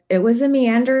now, but it was a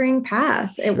meandering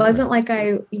path. It wasn't like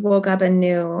I woke up and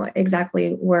knew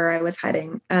exactly where I was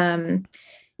heading.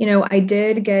 You know, I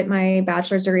did get my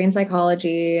bachelor's degree in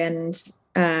psychology, and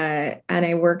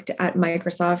I worked at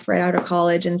Microsoft right out of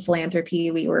college in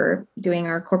philanthropy. We were doing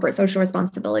our corporate social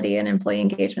responsibility and employee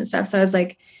engagement stuff. So I was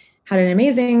like, had an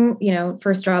amazing, you know,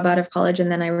 first job out of college.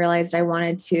 And then I realized I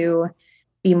wanted to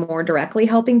be more directly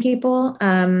helping people.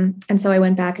 And so I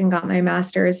went back and got my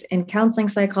master's in counseling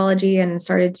psychology and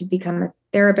started to become a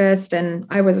therapist. And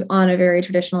I was on a very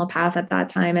traditional path at that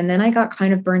time. And then I got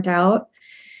kind of burnt out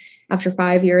after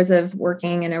 5 years of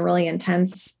working in a really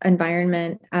intense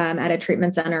environment at a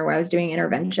treatment center where I was doing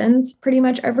interventions pretty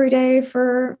much every day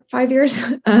for 5 years.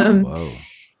 Whoa.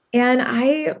 And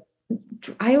I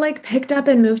like picked up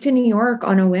and moved to New York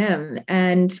on a whim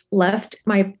and left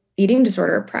my eating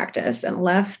disorder practice and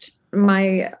left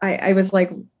I was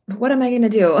like, what am I going to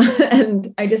do?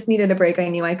 And I just needed a break. I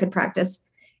knew I could practice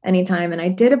anytime. And I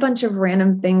did a bunch of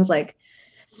random things like,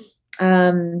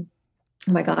 oh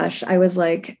my gosh, I was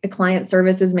like a client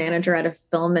services manager at a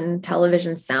film and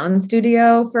television sound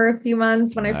studio for a few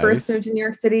months when I first moved to New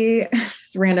York City.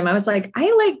 It's random. I was like,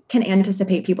 I like can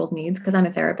anticipate people's needs because I'm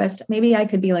a therapist. Maybe I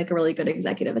could be like a really good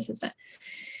executive assistant.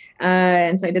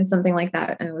 And so I did something like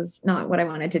that, and it was not what I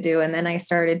wanted to do. And then I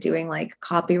started doing like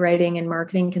copywriting and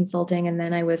marketing consulting. And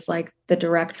then I was like the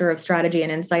director of strategy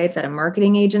and insights at a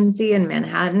marketing agency in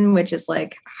Manhattan, which is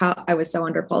like how I was so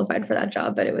underqualified for that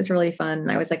job, but it was really fun.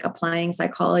 I was like applying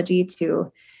psychology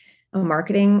to a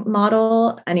marketing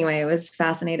model. Anyway, it was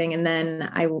fascinating. And then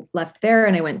I left there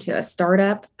and I went to a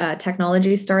startup, a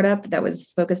technology startup that was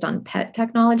focused on pet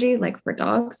technology, like for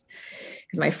dogs.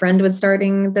 Because my friend was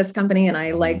starting this company and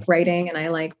I like writing and I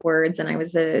like words, and I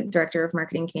was the director of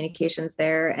marketing communications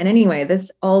there. And anyway, this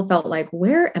all felt like,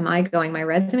 where am I going? My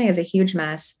resume is a huge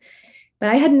mess. But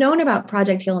I had known about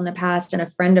Project Heal in the past, and a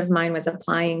friend of mine was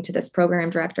applying to this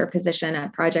program director position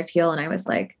at Project Heal. And I was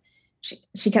like,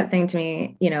 she kept saying to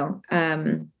me, you know,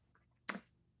 I'm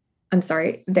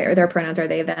sorry, their pronouns are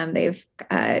they, them. They've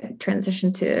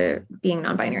transitioned to being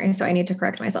non-binary. So I need to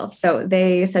correct myself. So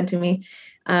they said to me,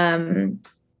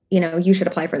 you know, you should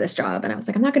apply for this job. And I was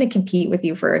like, I'm not going to compete with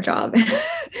you for a job.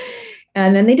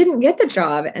 And then they didn't get the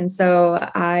job. And so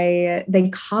they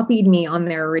copied me on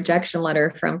their rejection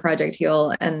letter from Project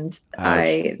Heal. And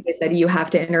they said, you have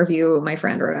to interview my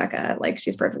friend, Rebecca. Like,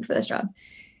 she's perfect for this job.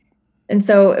 And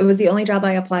so it was the only job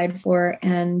I applied for.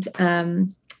 And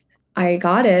I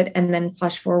got it. And then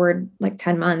flash forward like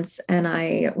 10 months and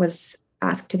I was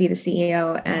asked to be the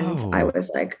CEO. And I was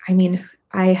like, I mean,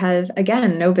 I have,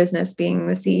 again, no business being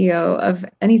the CEO of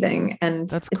anything.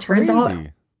 And it turns out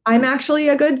I'm actually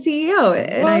a good CEO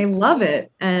and I love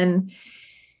it. And,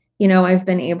 you know, I've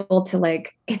been able to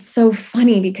like, it's so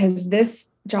funny because this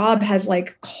job has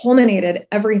like culminated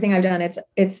everything I've done.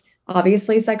 It's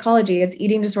obviously psychology, it's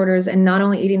eating disorders, and not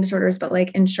only eating disorders, but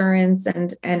like insurance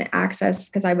and access,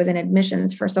 because I was in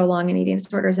admissions for so long in eating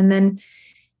disorders. And then,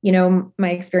 you know,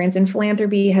 my experience in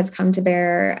philanthropy has come to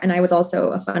bear. And I was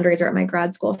also a fundraiser at my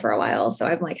grad school for a while. So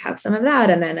I'm like, have some of that.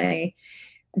 And then I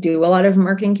do a lot of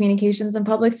marketing communications and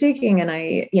public speaking. And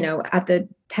I, you know, at the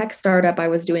tech startup, I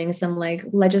was doing some like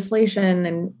legislation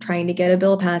and trying to get a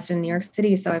bill passed in New York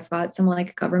City. So I've got some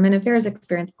like government affairs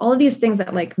experience. All of these things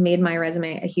that like made my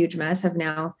resume a huge mess have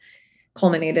now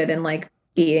culminated in like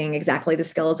being exactly the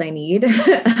skills I need.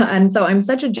 And so I'm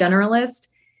such a generalist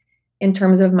in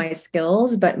terms of my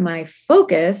skills, but my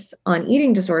focus on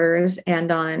eating disorders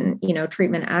and on, you know,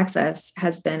 treatment access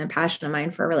has been a passion of mine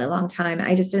for a really long time.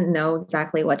 I just didn't know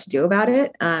exactly what to do about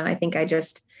it. I think I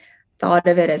just thought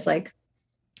of it as like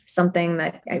something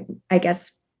that I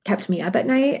guess kept me up at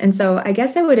night. And so I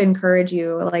guess I would encourage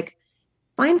you, like,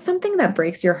 find something that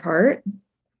breaks your heart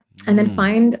and then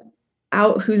find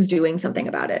out who's doing something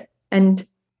about it. and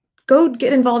go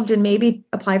get involved and maybe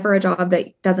apply for a job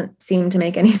that doesn't seem to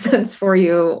make any sense for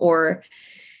you, or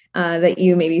that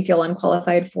you maybe feel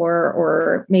unqualified for,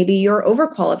 or maybe you're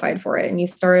overqualified for it and you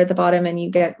start at the bottom and you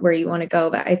get where you want to go.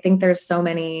 But I think there's so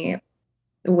many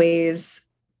ways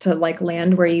to like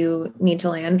land where you need to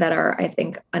land that are, I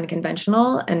think,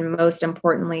 unconventional. And most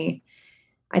importantly,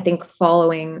 I think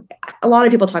following, a lot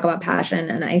of people talk about passion,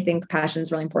 and I think passion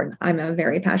is really important. I'm a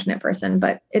very passionate person,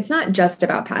 but it's not just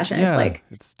about passion. Yeah, it's like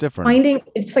it's different.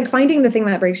 it's like finding the thing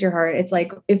that breaks your heart. It's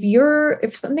like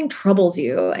if something troubles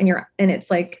you and it's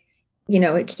like,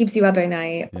 it keeps you up at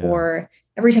night, or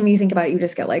every time you think about it, you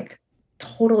just get like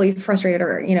totally frustrated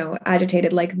or,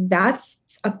 agitated. Like that's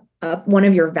one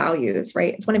of your values,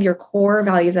 right? It's one of your core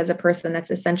values as a person that's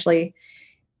essentially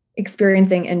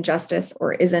experiencing injustice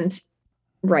or isn't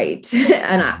right.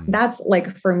 And that's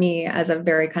like, for me as a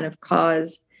very kind of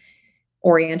cause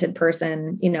oriented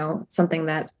person, something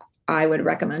that I would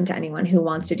recommend to anyone who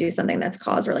wants to do something that's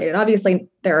cause related. Obviously,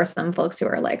 there are some folks who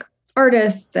are like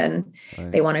artists and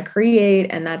they want to create,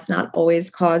 and that's not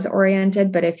always cause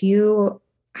oriented. But if you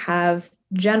have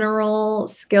general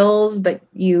skills, but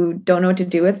you don't know what to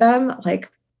do with them, like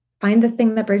find the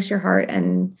thing that breaks your heart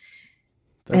and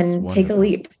take a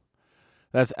leap.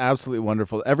 That's absolutely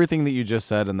wonderful. Everything that you just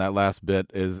said in that last bit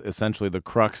is essentially the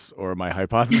crux or my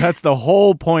hypothesis. That's the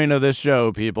whole point of this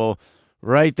show, people.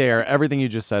 Right there. Everything you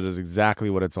just said is exactly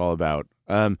what it's all about.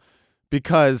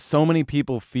 Because so many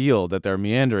people feel that they're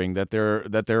meandering, that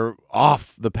they're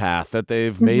off the path, that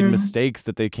they've made mistakes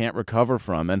that they can't recover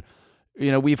from. And,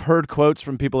 we've heard quotes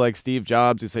from people like Steve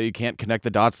Jobs who say you can't connect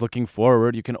the dots looking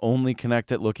forward. You can only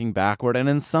connect it looking backward. And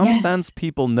in some sense,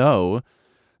 people know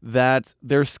that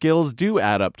their skills do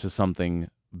add up to something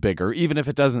bigger, even if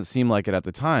it doesn't seem like it at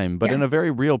the time. But in a very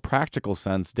real practical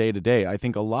sense, day to day, I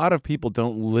think a lot of people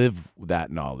don't live that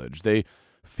knowledge. They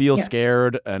feel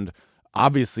scared, and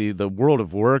obviously the world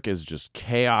of work is just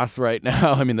chaos right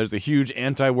now. I mean, there's a huge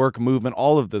anti-work movement.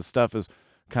 All of this stuff is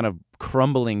kind of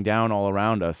crumbling down all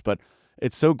around us. But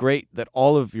it's so great that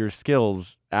all of your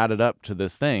skills added up to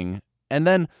this thing. And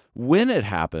then when it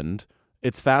happened,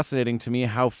 it's fascinating to me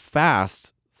how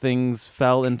fast things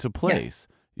fell into place.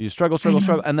 You struggle,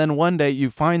 and then one day you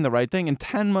find the right thing, and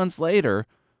 10 months later,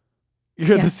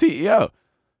 you're the CEO.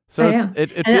 So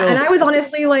it feels... And I was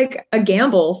honestly like a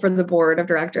gamble for the board of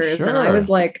directors. Sure. And I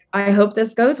was like, I hope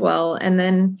this goes well. And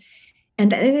then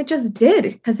it just did,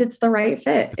 because it's the right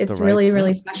fit. It's really,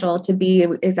 really special to be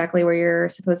exactly where you're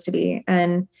supposed to be.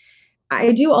 And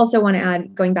I do also want to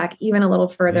add, going back even a little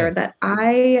further, that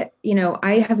I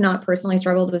have not personally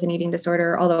struggled with an eating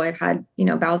disorder, although I've had,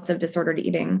 bouts of disordered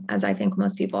eating, as I think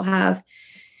most people have.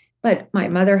 But my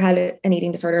mother had an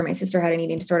eating disorder. My sister had an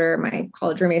eating disorder. My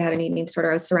college roommate had an eating disorder.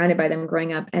 I was surrounded by them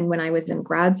growing up. And when I was in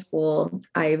grad school,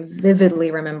 I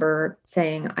vividly remember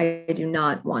saying, I do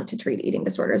not want to treat eating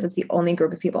disorders. It's the only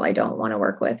group of people I don't want to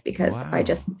work with, because I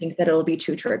just think that it'll be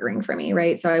too triggering for me.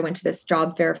 Right. So I went to this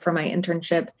job fair for my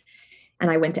internship,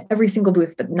 and I went to every single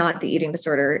booth, but not the eating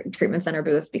disorder treatment center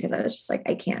booth, because I was just like,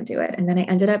 I can't do it. And then I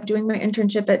ended up doing my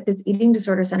internship at this eating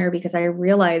disorder center, because I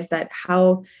realized that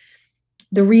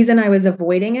the reason I was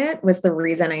avoiding it was the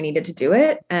reason I needed to do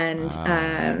it. And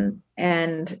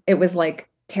it was like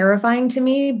terrifying to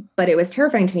me, but it was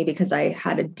terrifying to me because I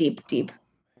had a deep, deep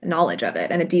knowledge of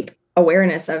it and a deep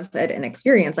awareness of it and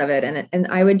experience of it. And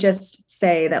I would just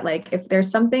say that, like, if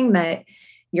there's something that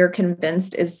you're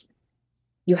convinced is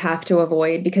you have to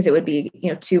avoid because it would be,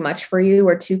 too much for you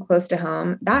or too close to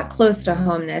home, that close to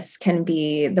homeness can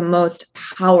be the most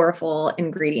powerful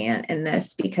ingredient in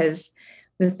this, because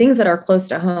the things that are close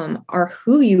to home are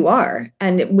who you are.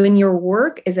 And when your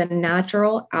work is a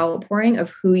natural outpouring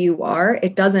of who you are,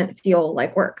 it doesn't feel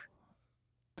like work.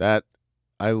 That,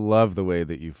 I love the way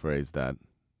that you phrase that.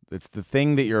 It's the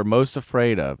thing that you're most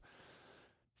afraid of.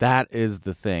 That is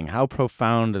the thing. How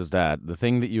profound is that? The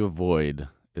thing that you avoid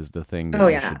is the thing that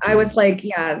you should do. I was like,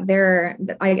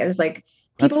 I was like,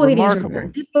 people with eating disorders are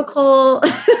difficult.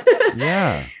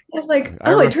 Yeah. I was like,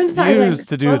 it turns out I refuse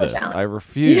to do this. I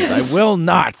refuse. Yes. I will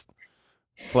not.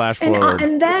 Flash forward.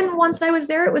 And then once I was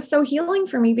there, it was so healing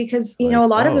for me, because, a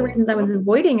lot of the reasons I was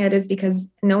avoiding it is because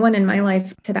no one in my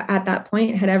life at that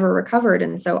point had ever recovered.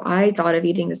 And so I thought of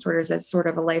eating disorders as sort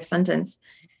of a life sentence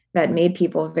that made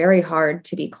people very hard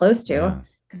to be close to,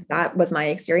 because that was my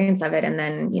experience of it. And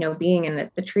then, being in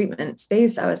the treatment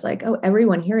space, I was like, oh,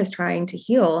 everyone here is trying to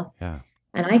heal. Yeah.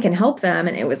 And I can help them.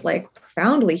 And it was like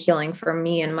profoundly healing for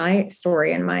me and my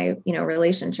story and my,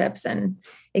 relationships. And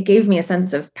it gave me a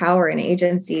sense of power and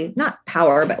agency, not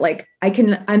power, but like,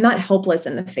 I'm not helpless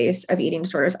in the face of eating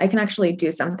disorders. I can actually do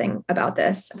something about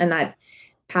this. And that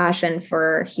passion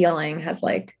for healing has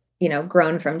like,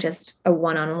 grown from just a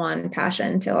one-on-one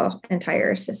passion to an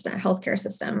entire system, healthcare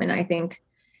system. And I think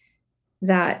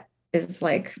that is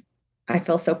like, I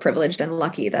feel so privileged and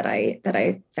lucky that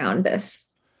I found this.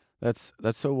 That's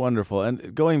so wonderful.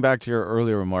 And going back to your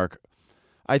earlier remark,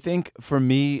 I think for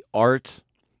me, art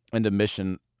and a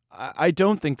mission, I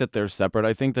don't think that they're separate.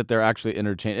 I think that they're actually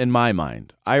interchangeable in my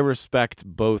mind. I respect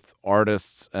both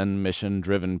artists and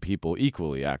mission-driven people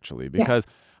equally, actually, because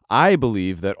I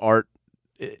believe that art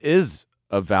is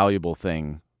a valuable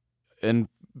thing. And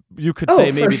you could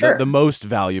say maybe the most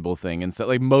valuable thing. And so,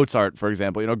 like Mozart, for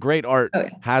example, great art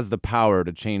has the power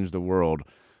to change the world.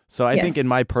 So I think in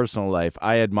my personal life,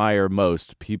 I admire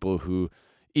most people who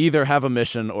either have a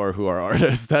mission or who are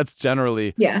artists. That's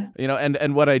generally,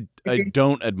 and what I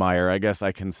don't admire, I guess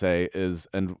I can say is,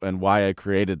 and why I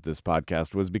created this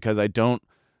podcast was because I don't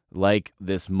like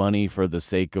this money for the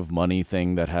sake of money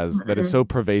thing that is so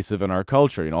pervasive in our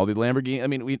culture. All the Lamborghini, I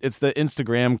mean, it's the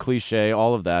Instagram cliche,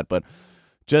 all of that, but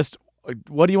just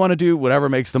what do you want to do? Whatever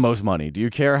makes the most money. Do you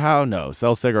care how? No.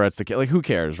 Sell cigarettes to kids. Like, who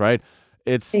cares, right?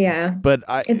 It's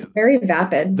it's very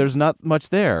vapid. There's not much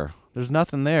there. There's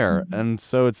nothing there. Mm-hmm. And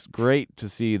so it's great to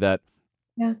see that,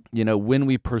 when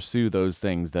we pursue those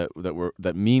things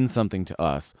that mean something to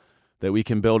us, that we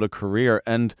can build a career.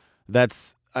 And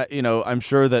that's, I'm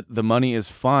sure that the money is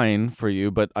fine for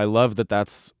you, but I love that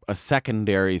that's a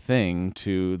secondary thing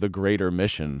to the greater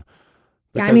mission.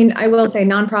 Yeah. I mean, I will say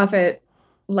nonprofit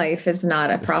life is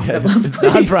not a profitable it's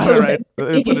nonprofit, right?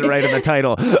 They put it right in the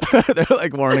title. They're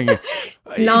like warning you.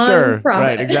 Sure,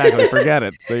 right, exactly. Forget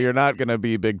it. So you're not going to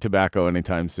be big tobacco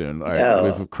anytime soon. All right,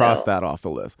 we've crossed that off the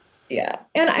list. Yeah.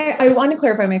 And I want to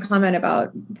clarify my comment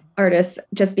about artists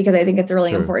just because I think it's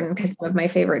really important because some of my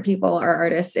favorite people are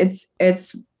artists.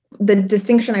 It's the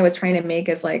distinction I was trying to make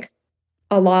is like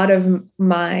a lot of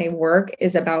my work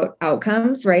is about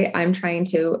outcomes, right? I'm trying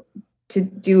to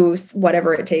do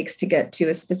whatever it takes to get to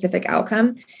a specific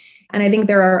outcome. And I think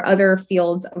there are other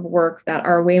fields of work that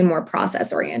are way more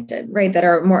process oriented, right? That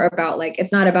are more about like,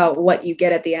 it's not about what you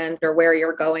get at the end or where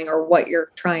you're going or what you're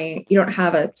trying. You don't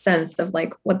have a sense of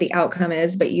like what the outcome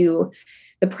is, but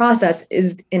the process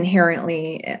is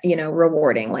inherently,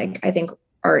 rewarding. Like, I think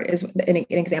art is an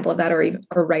example of that,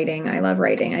 or writing. I love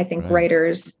writing. I think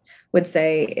writers would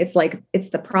say it's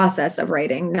the process of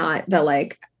writing, not the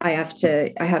like, I have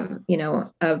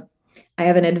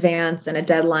an advance and a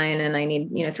deadline and I need,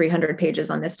 300 pages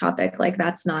on this topic. Like,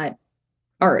 that's not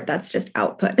art. That's just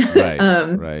output.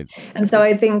 Right. Right. And so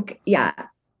I think,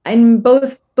 and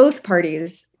both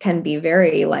parties can be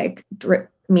very like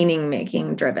meaning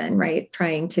making driven, right?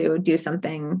 Trying to do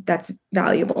something that's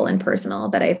valuable and personal.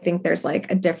 But I think there's like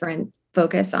a different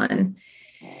focus on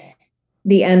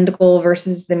the end goal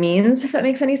versus the means, if that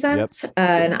makes any sense. Yep.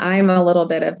 And I'm a little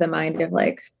bit of the mind of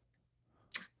like,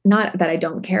 not that I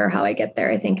don't care how I get there.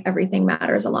 I think everything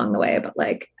matters along the way, but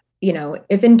like,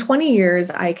 if in 20 years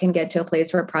I can get to a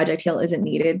place where Project Heal isn't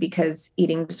needed because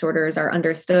eating disorders are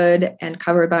understood and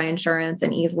covered by insurance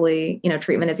and easily,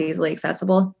 treatment is easily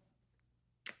accessible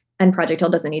and Project Heal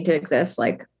doesn't need to exist,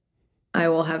 like I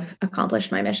will have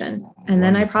accomplished my mission. And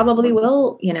then I probably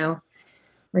will,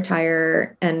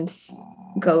 retire and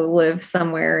go live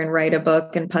somewhere and write a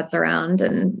book and putz around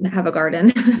and have a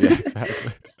garden. Yeah,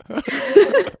 exactly.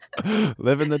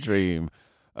 Living the dream.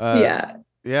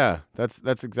 Yeah,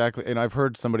 that's exactly. And I've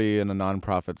heard somebody in a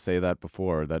nonprofit say that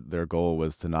before, that their goal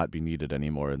was to not be needed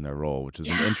anymore in their role, which is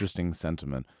an interesting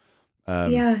sentiment.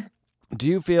 Do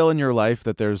you feel in your life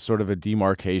that there's sort of a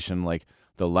demarcation, like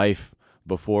the life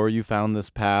before you found this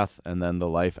path and then the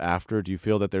life after? Do you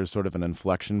feel that there's sort of an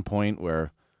inflection point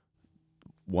where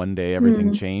one day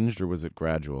everything changed, or was it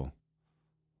gradual?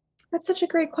 That's such a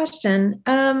great question.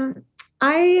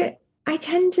 I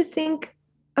tend to think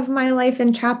of my life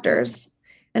in chapters,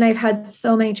 and I've had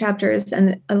so many chapters,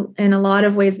 and in a lot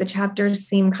of ways, the chapters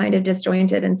seem kind of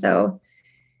disjointed. And so,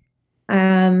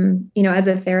 as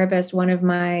a therapist, one of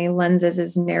my lenses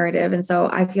is narrative. And so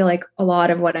I feel like a lot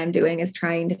of what I'm doing is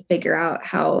trying to figure out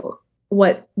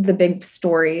what the big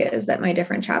story is that my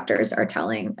different chapters are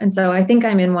telling. And so I think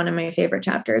I'm in one of my favorite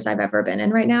chapters I've ever been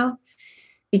in right now,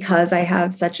 because I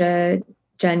have such a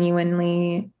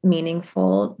genuinely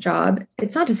meaningful job.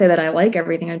 It's not to say that I like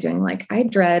everything I'm doing. Like, I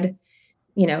dread,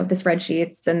 the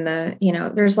spreadsheets and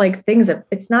there's like things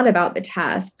it's not about the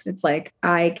tasks. It's like,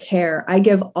 I care. I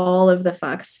give all of the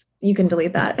fucks. You can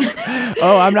delete that.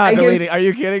 Oh, I'm not deleting. Are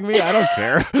you kidding me? I don't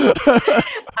care.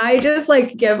 I just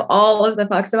like give all of the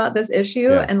fucks about this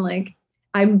issue. Yeah. And like,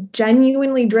 I'm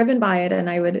genuinely driven by it. And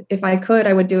I would, if I could,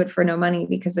 I would do it for no money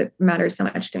because it matters so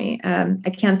much to me. I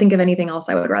can't think of anything else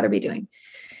I would rather be doing.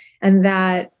 And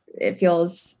that it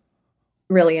feels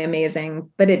really amazing,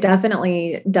 but it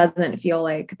definitely doesn't feel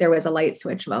like there was a light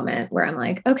switch moment where I'm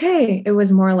like, okay, it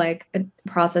was more like a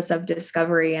process of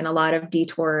discovery and a lot of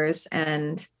detours.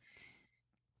 And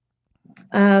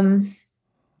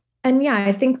yeah,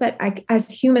 I think that as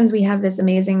humans, we have this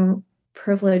amazing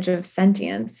privilege of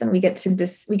sentience, and we get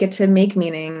to make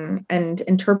meaning and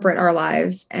interpret our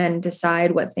lives and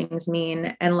decide what things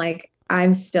mean. And like,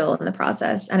 I'm still in the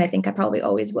process, and I think I probably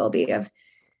always will be, of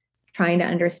trying to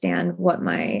understand what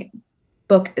my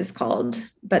book is called.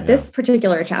 But this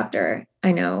particular chapter,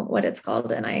 I know what it's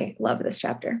called, and I love this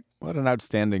chapter. What an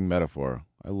outstanding metaphor.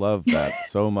 I love that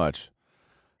so much.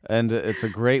 And it's a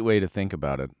great way to think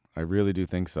about it. I really do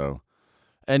think so.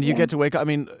 And you get to wake up. I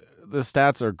mean, the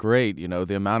stats are great. You know,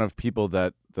 the amount of people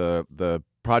that the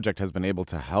project has been able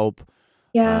to help.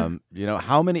 Yeah. You know,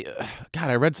 how many, God,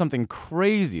 I read something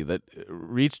crazy that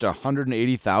reached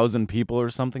 180,000 people or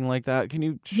something like that. Can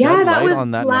you shed light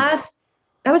on that?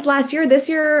 That was last year. This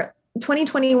year,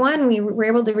 2021, we were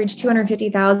able to reach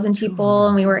 250,000 people,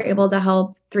 and we were able to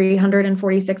help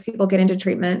 346 people get into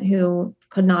treatment who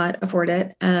could not afford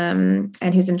it, and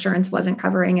whose insurance wasn't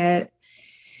covering it.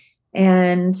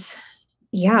 And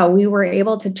yeah, we were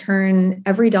able to turn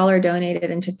every dollar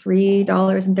donated into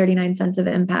 $3.39 of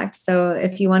impact. So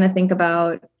if you want to think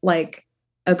about like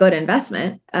a good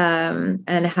investment,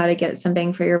 and how to get some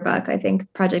bang for your buck, I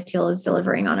think Project Heal is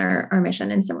delivering on our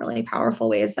mission in some really powerful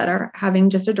ways that are having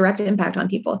just a direct impact on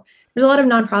people. There's a lot of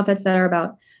nonprofits that are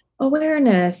about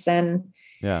awareness and,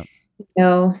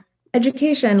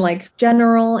 education, like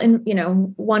general and,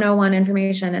 101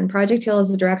 information, and Project Heal is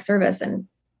a direct service, and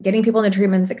getting people into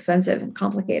treatment is expensive and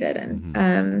complicated.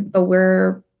 And, but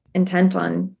we're intent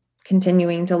on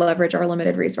continuing to leverage our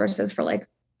limited resources for like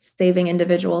saving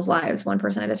individuals' lives, one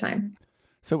person at a time.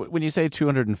 So when you say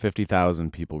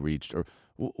 250,000 people reached, or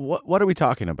what are we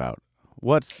talking about?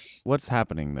 What's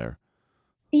happening there?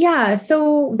 Yeah,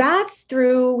 so that's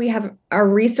through, we have our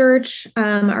research,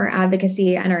 our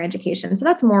advocacy, and our education. So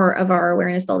that's more of our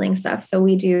awareness building stuff. So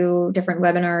we do different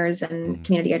webinars and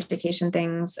community education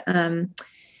things.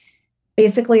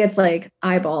 Basically, it's like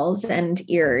eyeballs and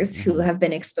ears who have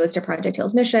been exposed to Project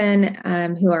Heal's mission,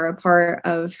 who are a part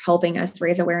of helping us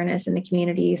raise awareness in the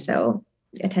community. So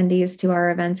attendees to our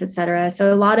events, et cetera.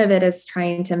 So a lot of it is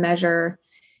trying to measure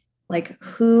like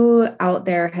who out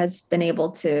there has been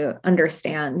able to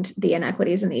understand the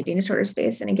inequities in the eating disorder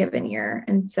space in a given year.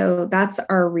 And so that's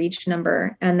our reach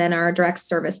number. And then our direct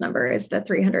service number is the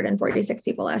 346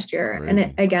 people last year. Crazy.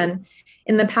 And again,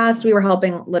 in the past, we were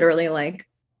helping literally like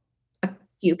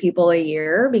few people a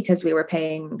year because we were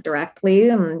paying directly,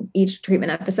 and each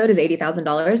treatment episode is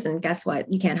 $80,000. And guess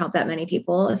what? You can't help that many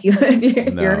people if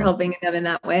you're helping them in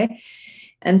that way.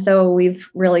 And so we've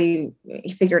really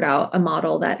figured out a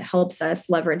model that helps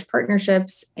us leverage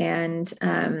partnerships and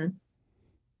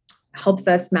helps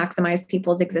us maximize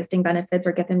people's existing benefits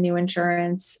or get them new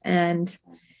insurance. And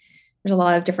there's a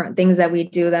lot of different things that we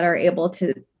do that are able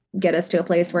to get us to a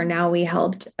place where now we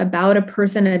helped about a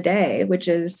person a day, which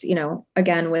is,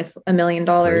 again, with $1 million,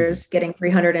 getting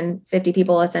 350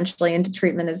 people essentially into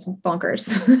treatment is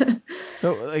bonkers.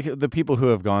 So like the people who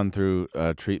have gone through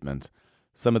treatment,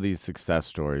 some of these success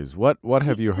stories, what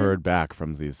have you heard back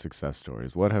from these success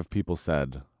stories? What have people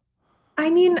said? I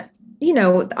mean,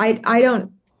 I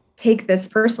don't take this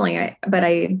personally, but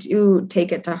I do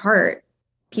take it to heart.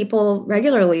 People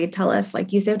regularly tell us,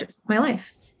 like, you saved my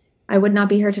life. I would not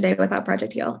be here today without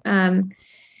Project Heal. And,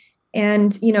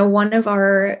 one of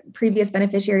our previous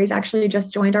beneficiaries actually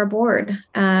just joined our board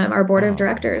of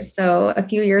directors. So a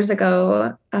few years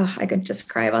ago, I could just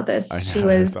cry about this. She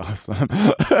was awesome.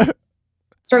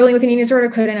 Struggling with an eating disorder,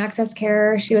 couldn't access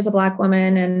care. She was a Black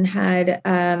woman and had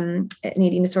an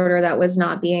eating disorder that was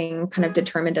not being kind of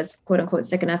determined as quote unquote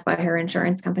sick enough by her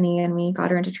insurance company. And we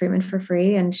got her into treatment for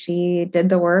free, and she did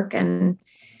the work and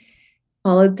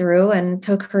followed through and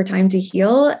took her time to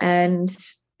heal, and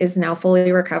is now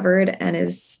fully recovered and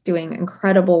is doing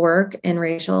incredible work in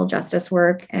racial justice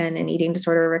work and in eating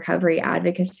disorder recovery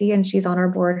advocacy. And she's on our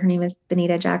board. Her name is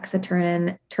Benita Jackson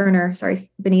Turner.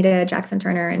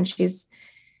 And she's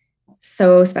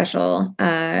so special.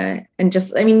 And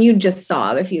you just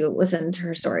saw if you listened to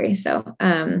her story. So,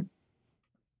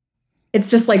 it's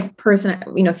just like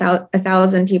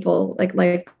 1,000 people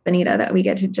like Benita that we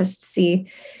get to just see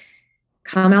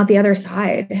come out the other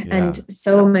side. Yeah. And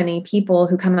so many people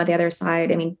who come out the other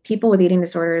side. I mean, people with eating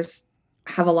disorders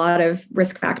have a lot of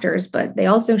risk factors, but they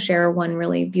also share one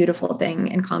really beautiful thing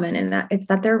in common, and that it's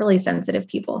that they're really sensitive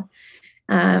people.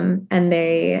 And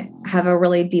they have a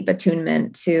really deep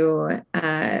attunement to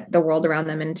the world around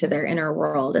them and to their inner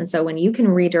world. And so when you can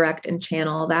redirect and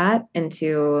channel that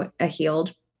into a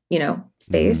healed,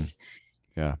 space,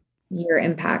 yeah, your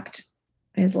impact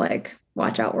is like,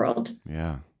 watch out, world.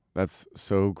 Yeah, that's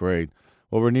so great.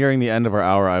 Well, we're nearing the end of our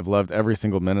hour. I've loved every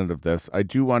single minute of this. I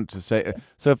do want to say,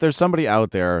 so if there's somebody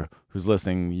out there who's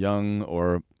listening, young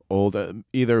or old,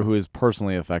 either who is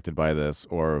personally affected by this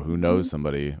or who knows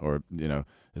somebody or,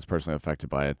 is personally affected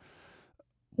by it,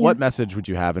 what message would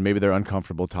you have? And maybe they're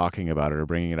uncomfortable talking about it or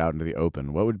bringing it out into the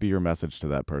open. What would be your message to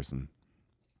that person?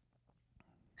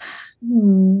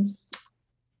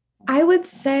 I would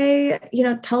say,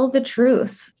 tell the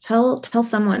truth, tell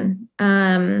someone,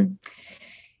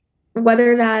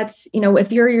 whether that's,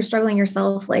 if you're struggling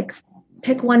yourself, like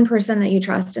pick one person that you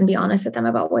trust and be honest with them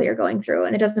about what you're going through.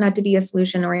 And it doesn't have to be a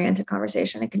solution oriented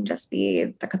conversation. It can just be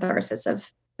the catharsis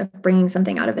of bringing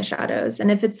something out of the shadows.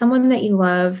 And if it's someone that you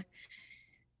love,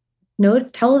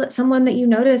 tell someone that you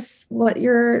notice what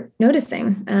you're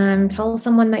noticing. Tell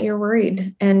someone that you're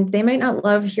worried, and they might not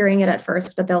love hearing it at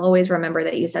first, but they'll always remember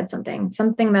that you said something.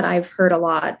 Something that I've heard a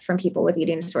lot from people with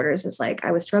eating disorders is like,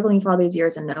 I was struggling for all these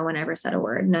years and no one ever said a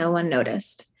word. No one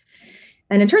noticed.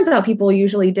 And it turns out people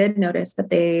usually did notice,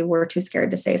 but they were too scared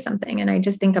to say something. And I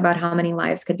just think about how many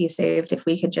lives could be saved if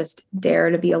we could just dare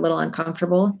to be a little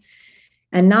uncomfortable,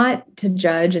 and not to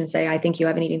judge and say, I think you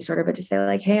have an eating disorder, but to say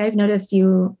like, hey, I've noticed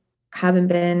you haven't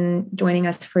been joining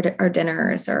us for our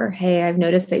dinners, or, hey, I've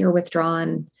noticed that you're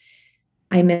withdrawn.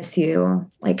 I miss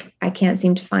you. Like, I can't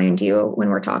seem to find you when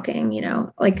we're talking,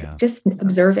 just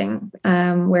observing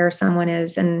where someone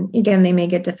is. And again, they may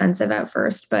get defensive at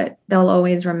first, but they'll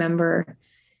always remember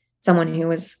someone who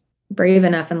was brave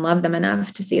enough and loved them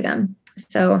enough to see them.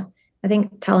 So I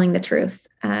think telling the truth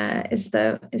is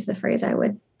the phrase I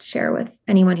would share with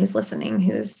anyone who's listening,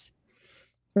 who's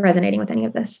resonating with any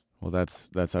of this. Well, that's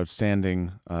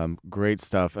outstanding. Great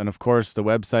stuff. And of course, the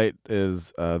website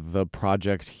is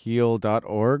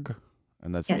theprojectheal.org,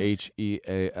 and that's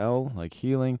HEAL, like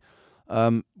healing.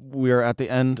 We are at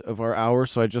the end of our hour,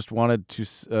 so I just wanted to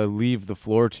leave the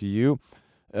floor to you.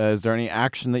 Is there any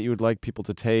action that you would like people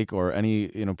to take, or any,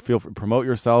 feel free, promote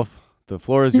yourself? The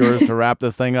floor is yours to wrap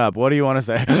this thing up. What do you want to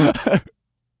say?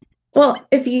 Well,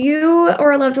 if you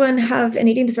or a loved one have an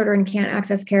eating disorder and can't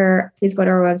access care, please go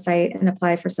to our website and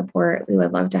apply for support. We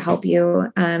would love to help you.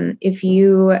 If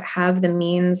you have the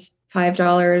means, $5,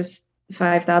 $5,000,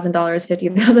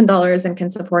 $50,000, and can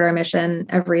support our mission,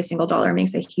 every single dollar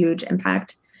makes a huge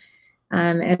impact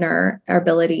in our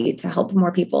ability to help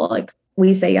more people. Like,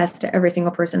 we say yes to every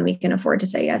single person we can afford to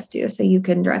say yes to. So you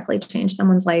can directly change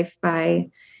someone's life by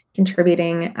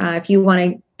contributing. If you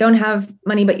don't have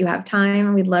money, but you have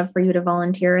time, we'd love for you to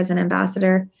volunteer as an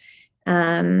ambassador.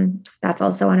 That's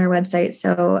also on our website.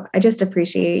 So I just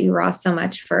appreciate you, Ross, so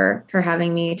much for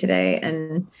having me today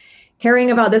and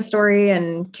caring about this story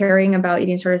and caring about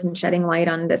eating disorders and shedding light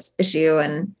on this issue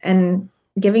and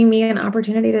giving me an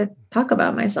opportunity to talk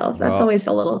about myself. That's always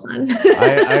a little fun.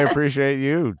 I appreciate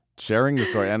you sharing the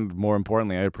story. And more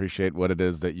importantly, I appreciate what it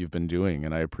is that you've been doing.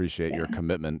 And I appreciate your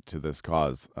commitment to this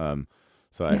cause.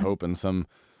 So I hope in some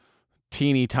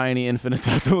teeny tiny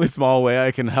infinitesimally small way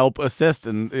I can help assist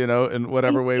in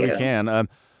whatever way we can.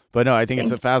 But no, I think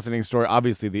it's a fascinating story.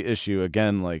 Obviously the issue,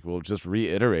 again, like, we'll just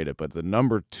reiterate it, but the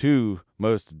number 2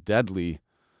 most deadly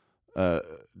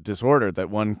disorder that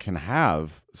one can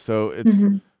have. So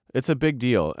it's a big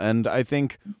deal. And I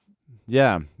think,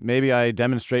 maybe I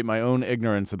demonstrate my own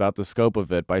ignorance about the scope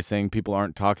of it by saying people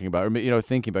aren't talking about it, or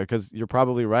thinking about it, because you're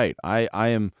probably right. I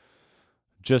am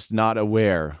just not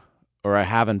aware, or I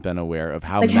haven't been aware of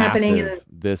how massive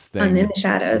this thing in the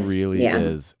shadows really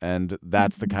is. And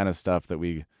that's the kind of stuff that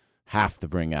we have to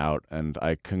bring out. And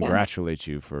I congratulate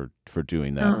you for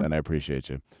doing that. And I appreciate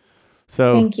you.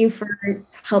 So thank you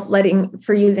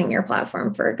for using your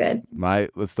platform for good.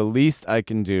 It's the least I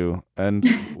can do. And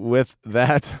with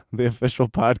that, the official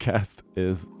podcast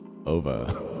is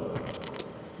over.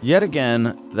 Yet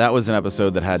again, that was an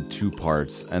episode that had 2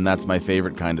 parts, and that's my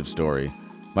favorite kind of story.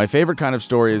 My favorite kind of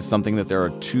story is something that there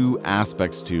are 2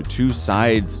 aspects to, 2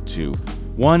 sides to.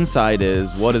 One side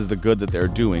is, what is the good that they're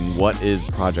doing? What is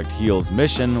Project HEAL's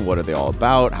mission? What are they all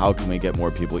about? How can we get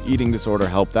more people eating disorder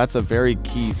help? That's a very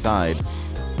key side.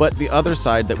 But the other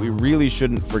side that we really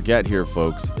shouldn't forget here,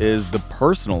 folks, is the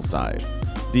personal side.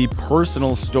 The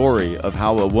personal story of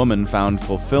how a woman found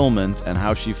fulfillment and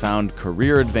how she found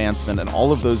career advancement and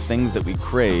all of those things that we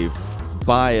crave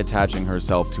by attaching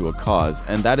herself to a cause.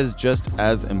 And that is just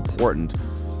as important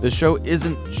This show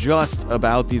isn't just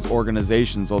about these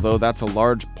organizations, although that's a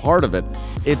large part of it.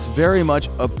 It's very much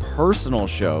a personal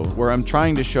show where I'm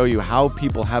trying to show you how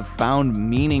people have found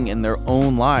meaning in their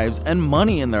own lives and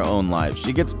money in their own lives.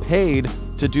 She gets paid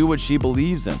to do what she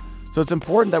believes in. So it's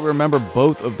important that we remember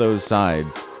both of those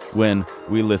sides when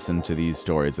we listen to these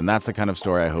stories. And that's the kind of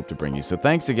story I hope to bring you. So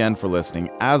thanks again for listening,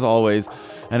 as always.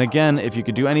 And again, if you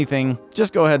could do anything,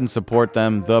 just go ahead and support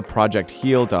them,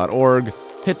 theprojectheal.org.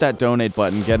 Hit that donate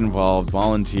button, get involved,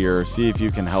 volunteer, see if you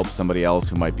can help somebody else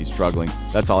who might be struggling.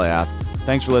 That's all I ask.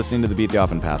 Thanks for listening to the Beat the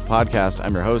Often Path podcast.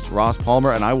 I'm your host, Ross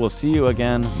Palmer, and I will see you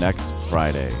again next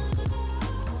Friday.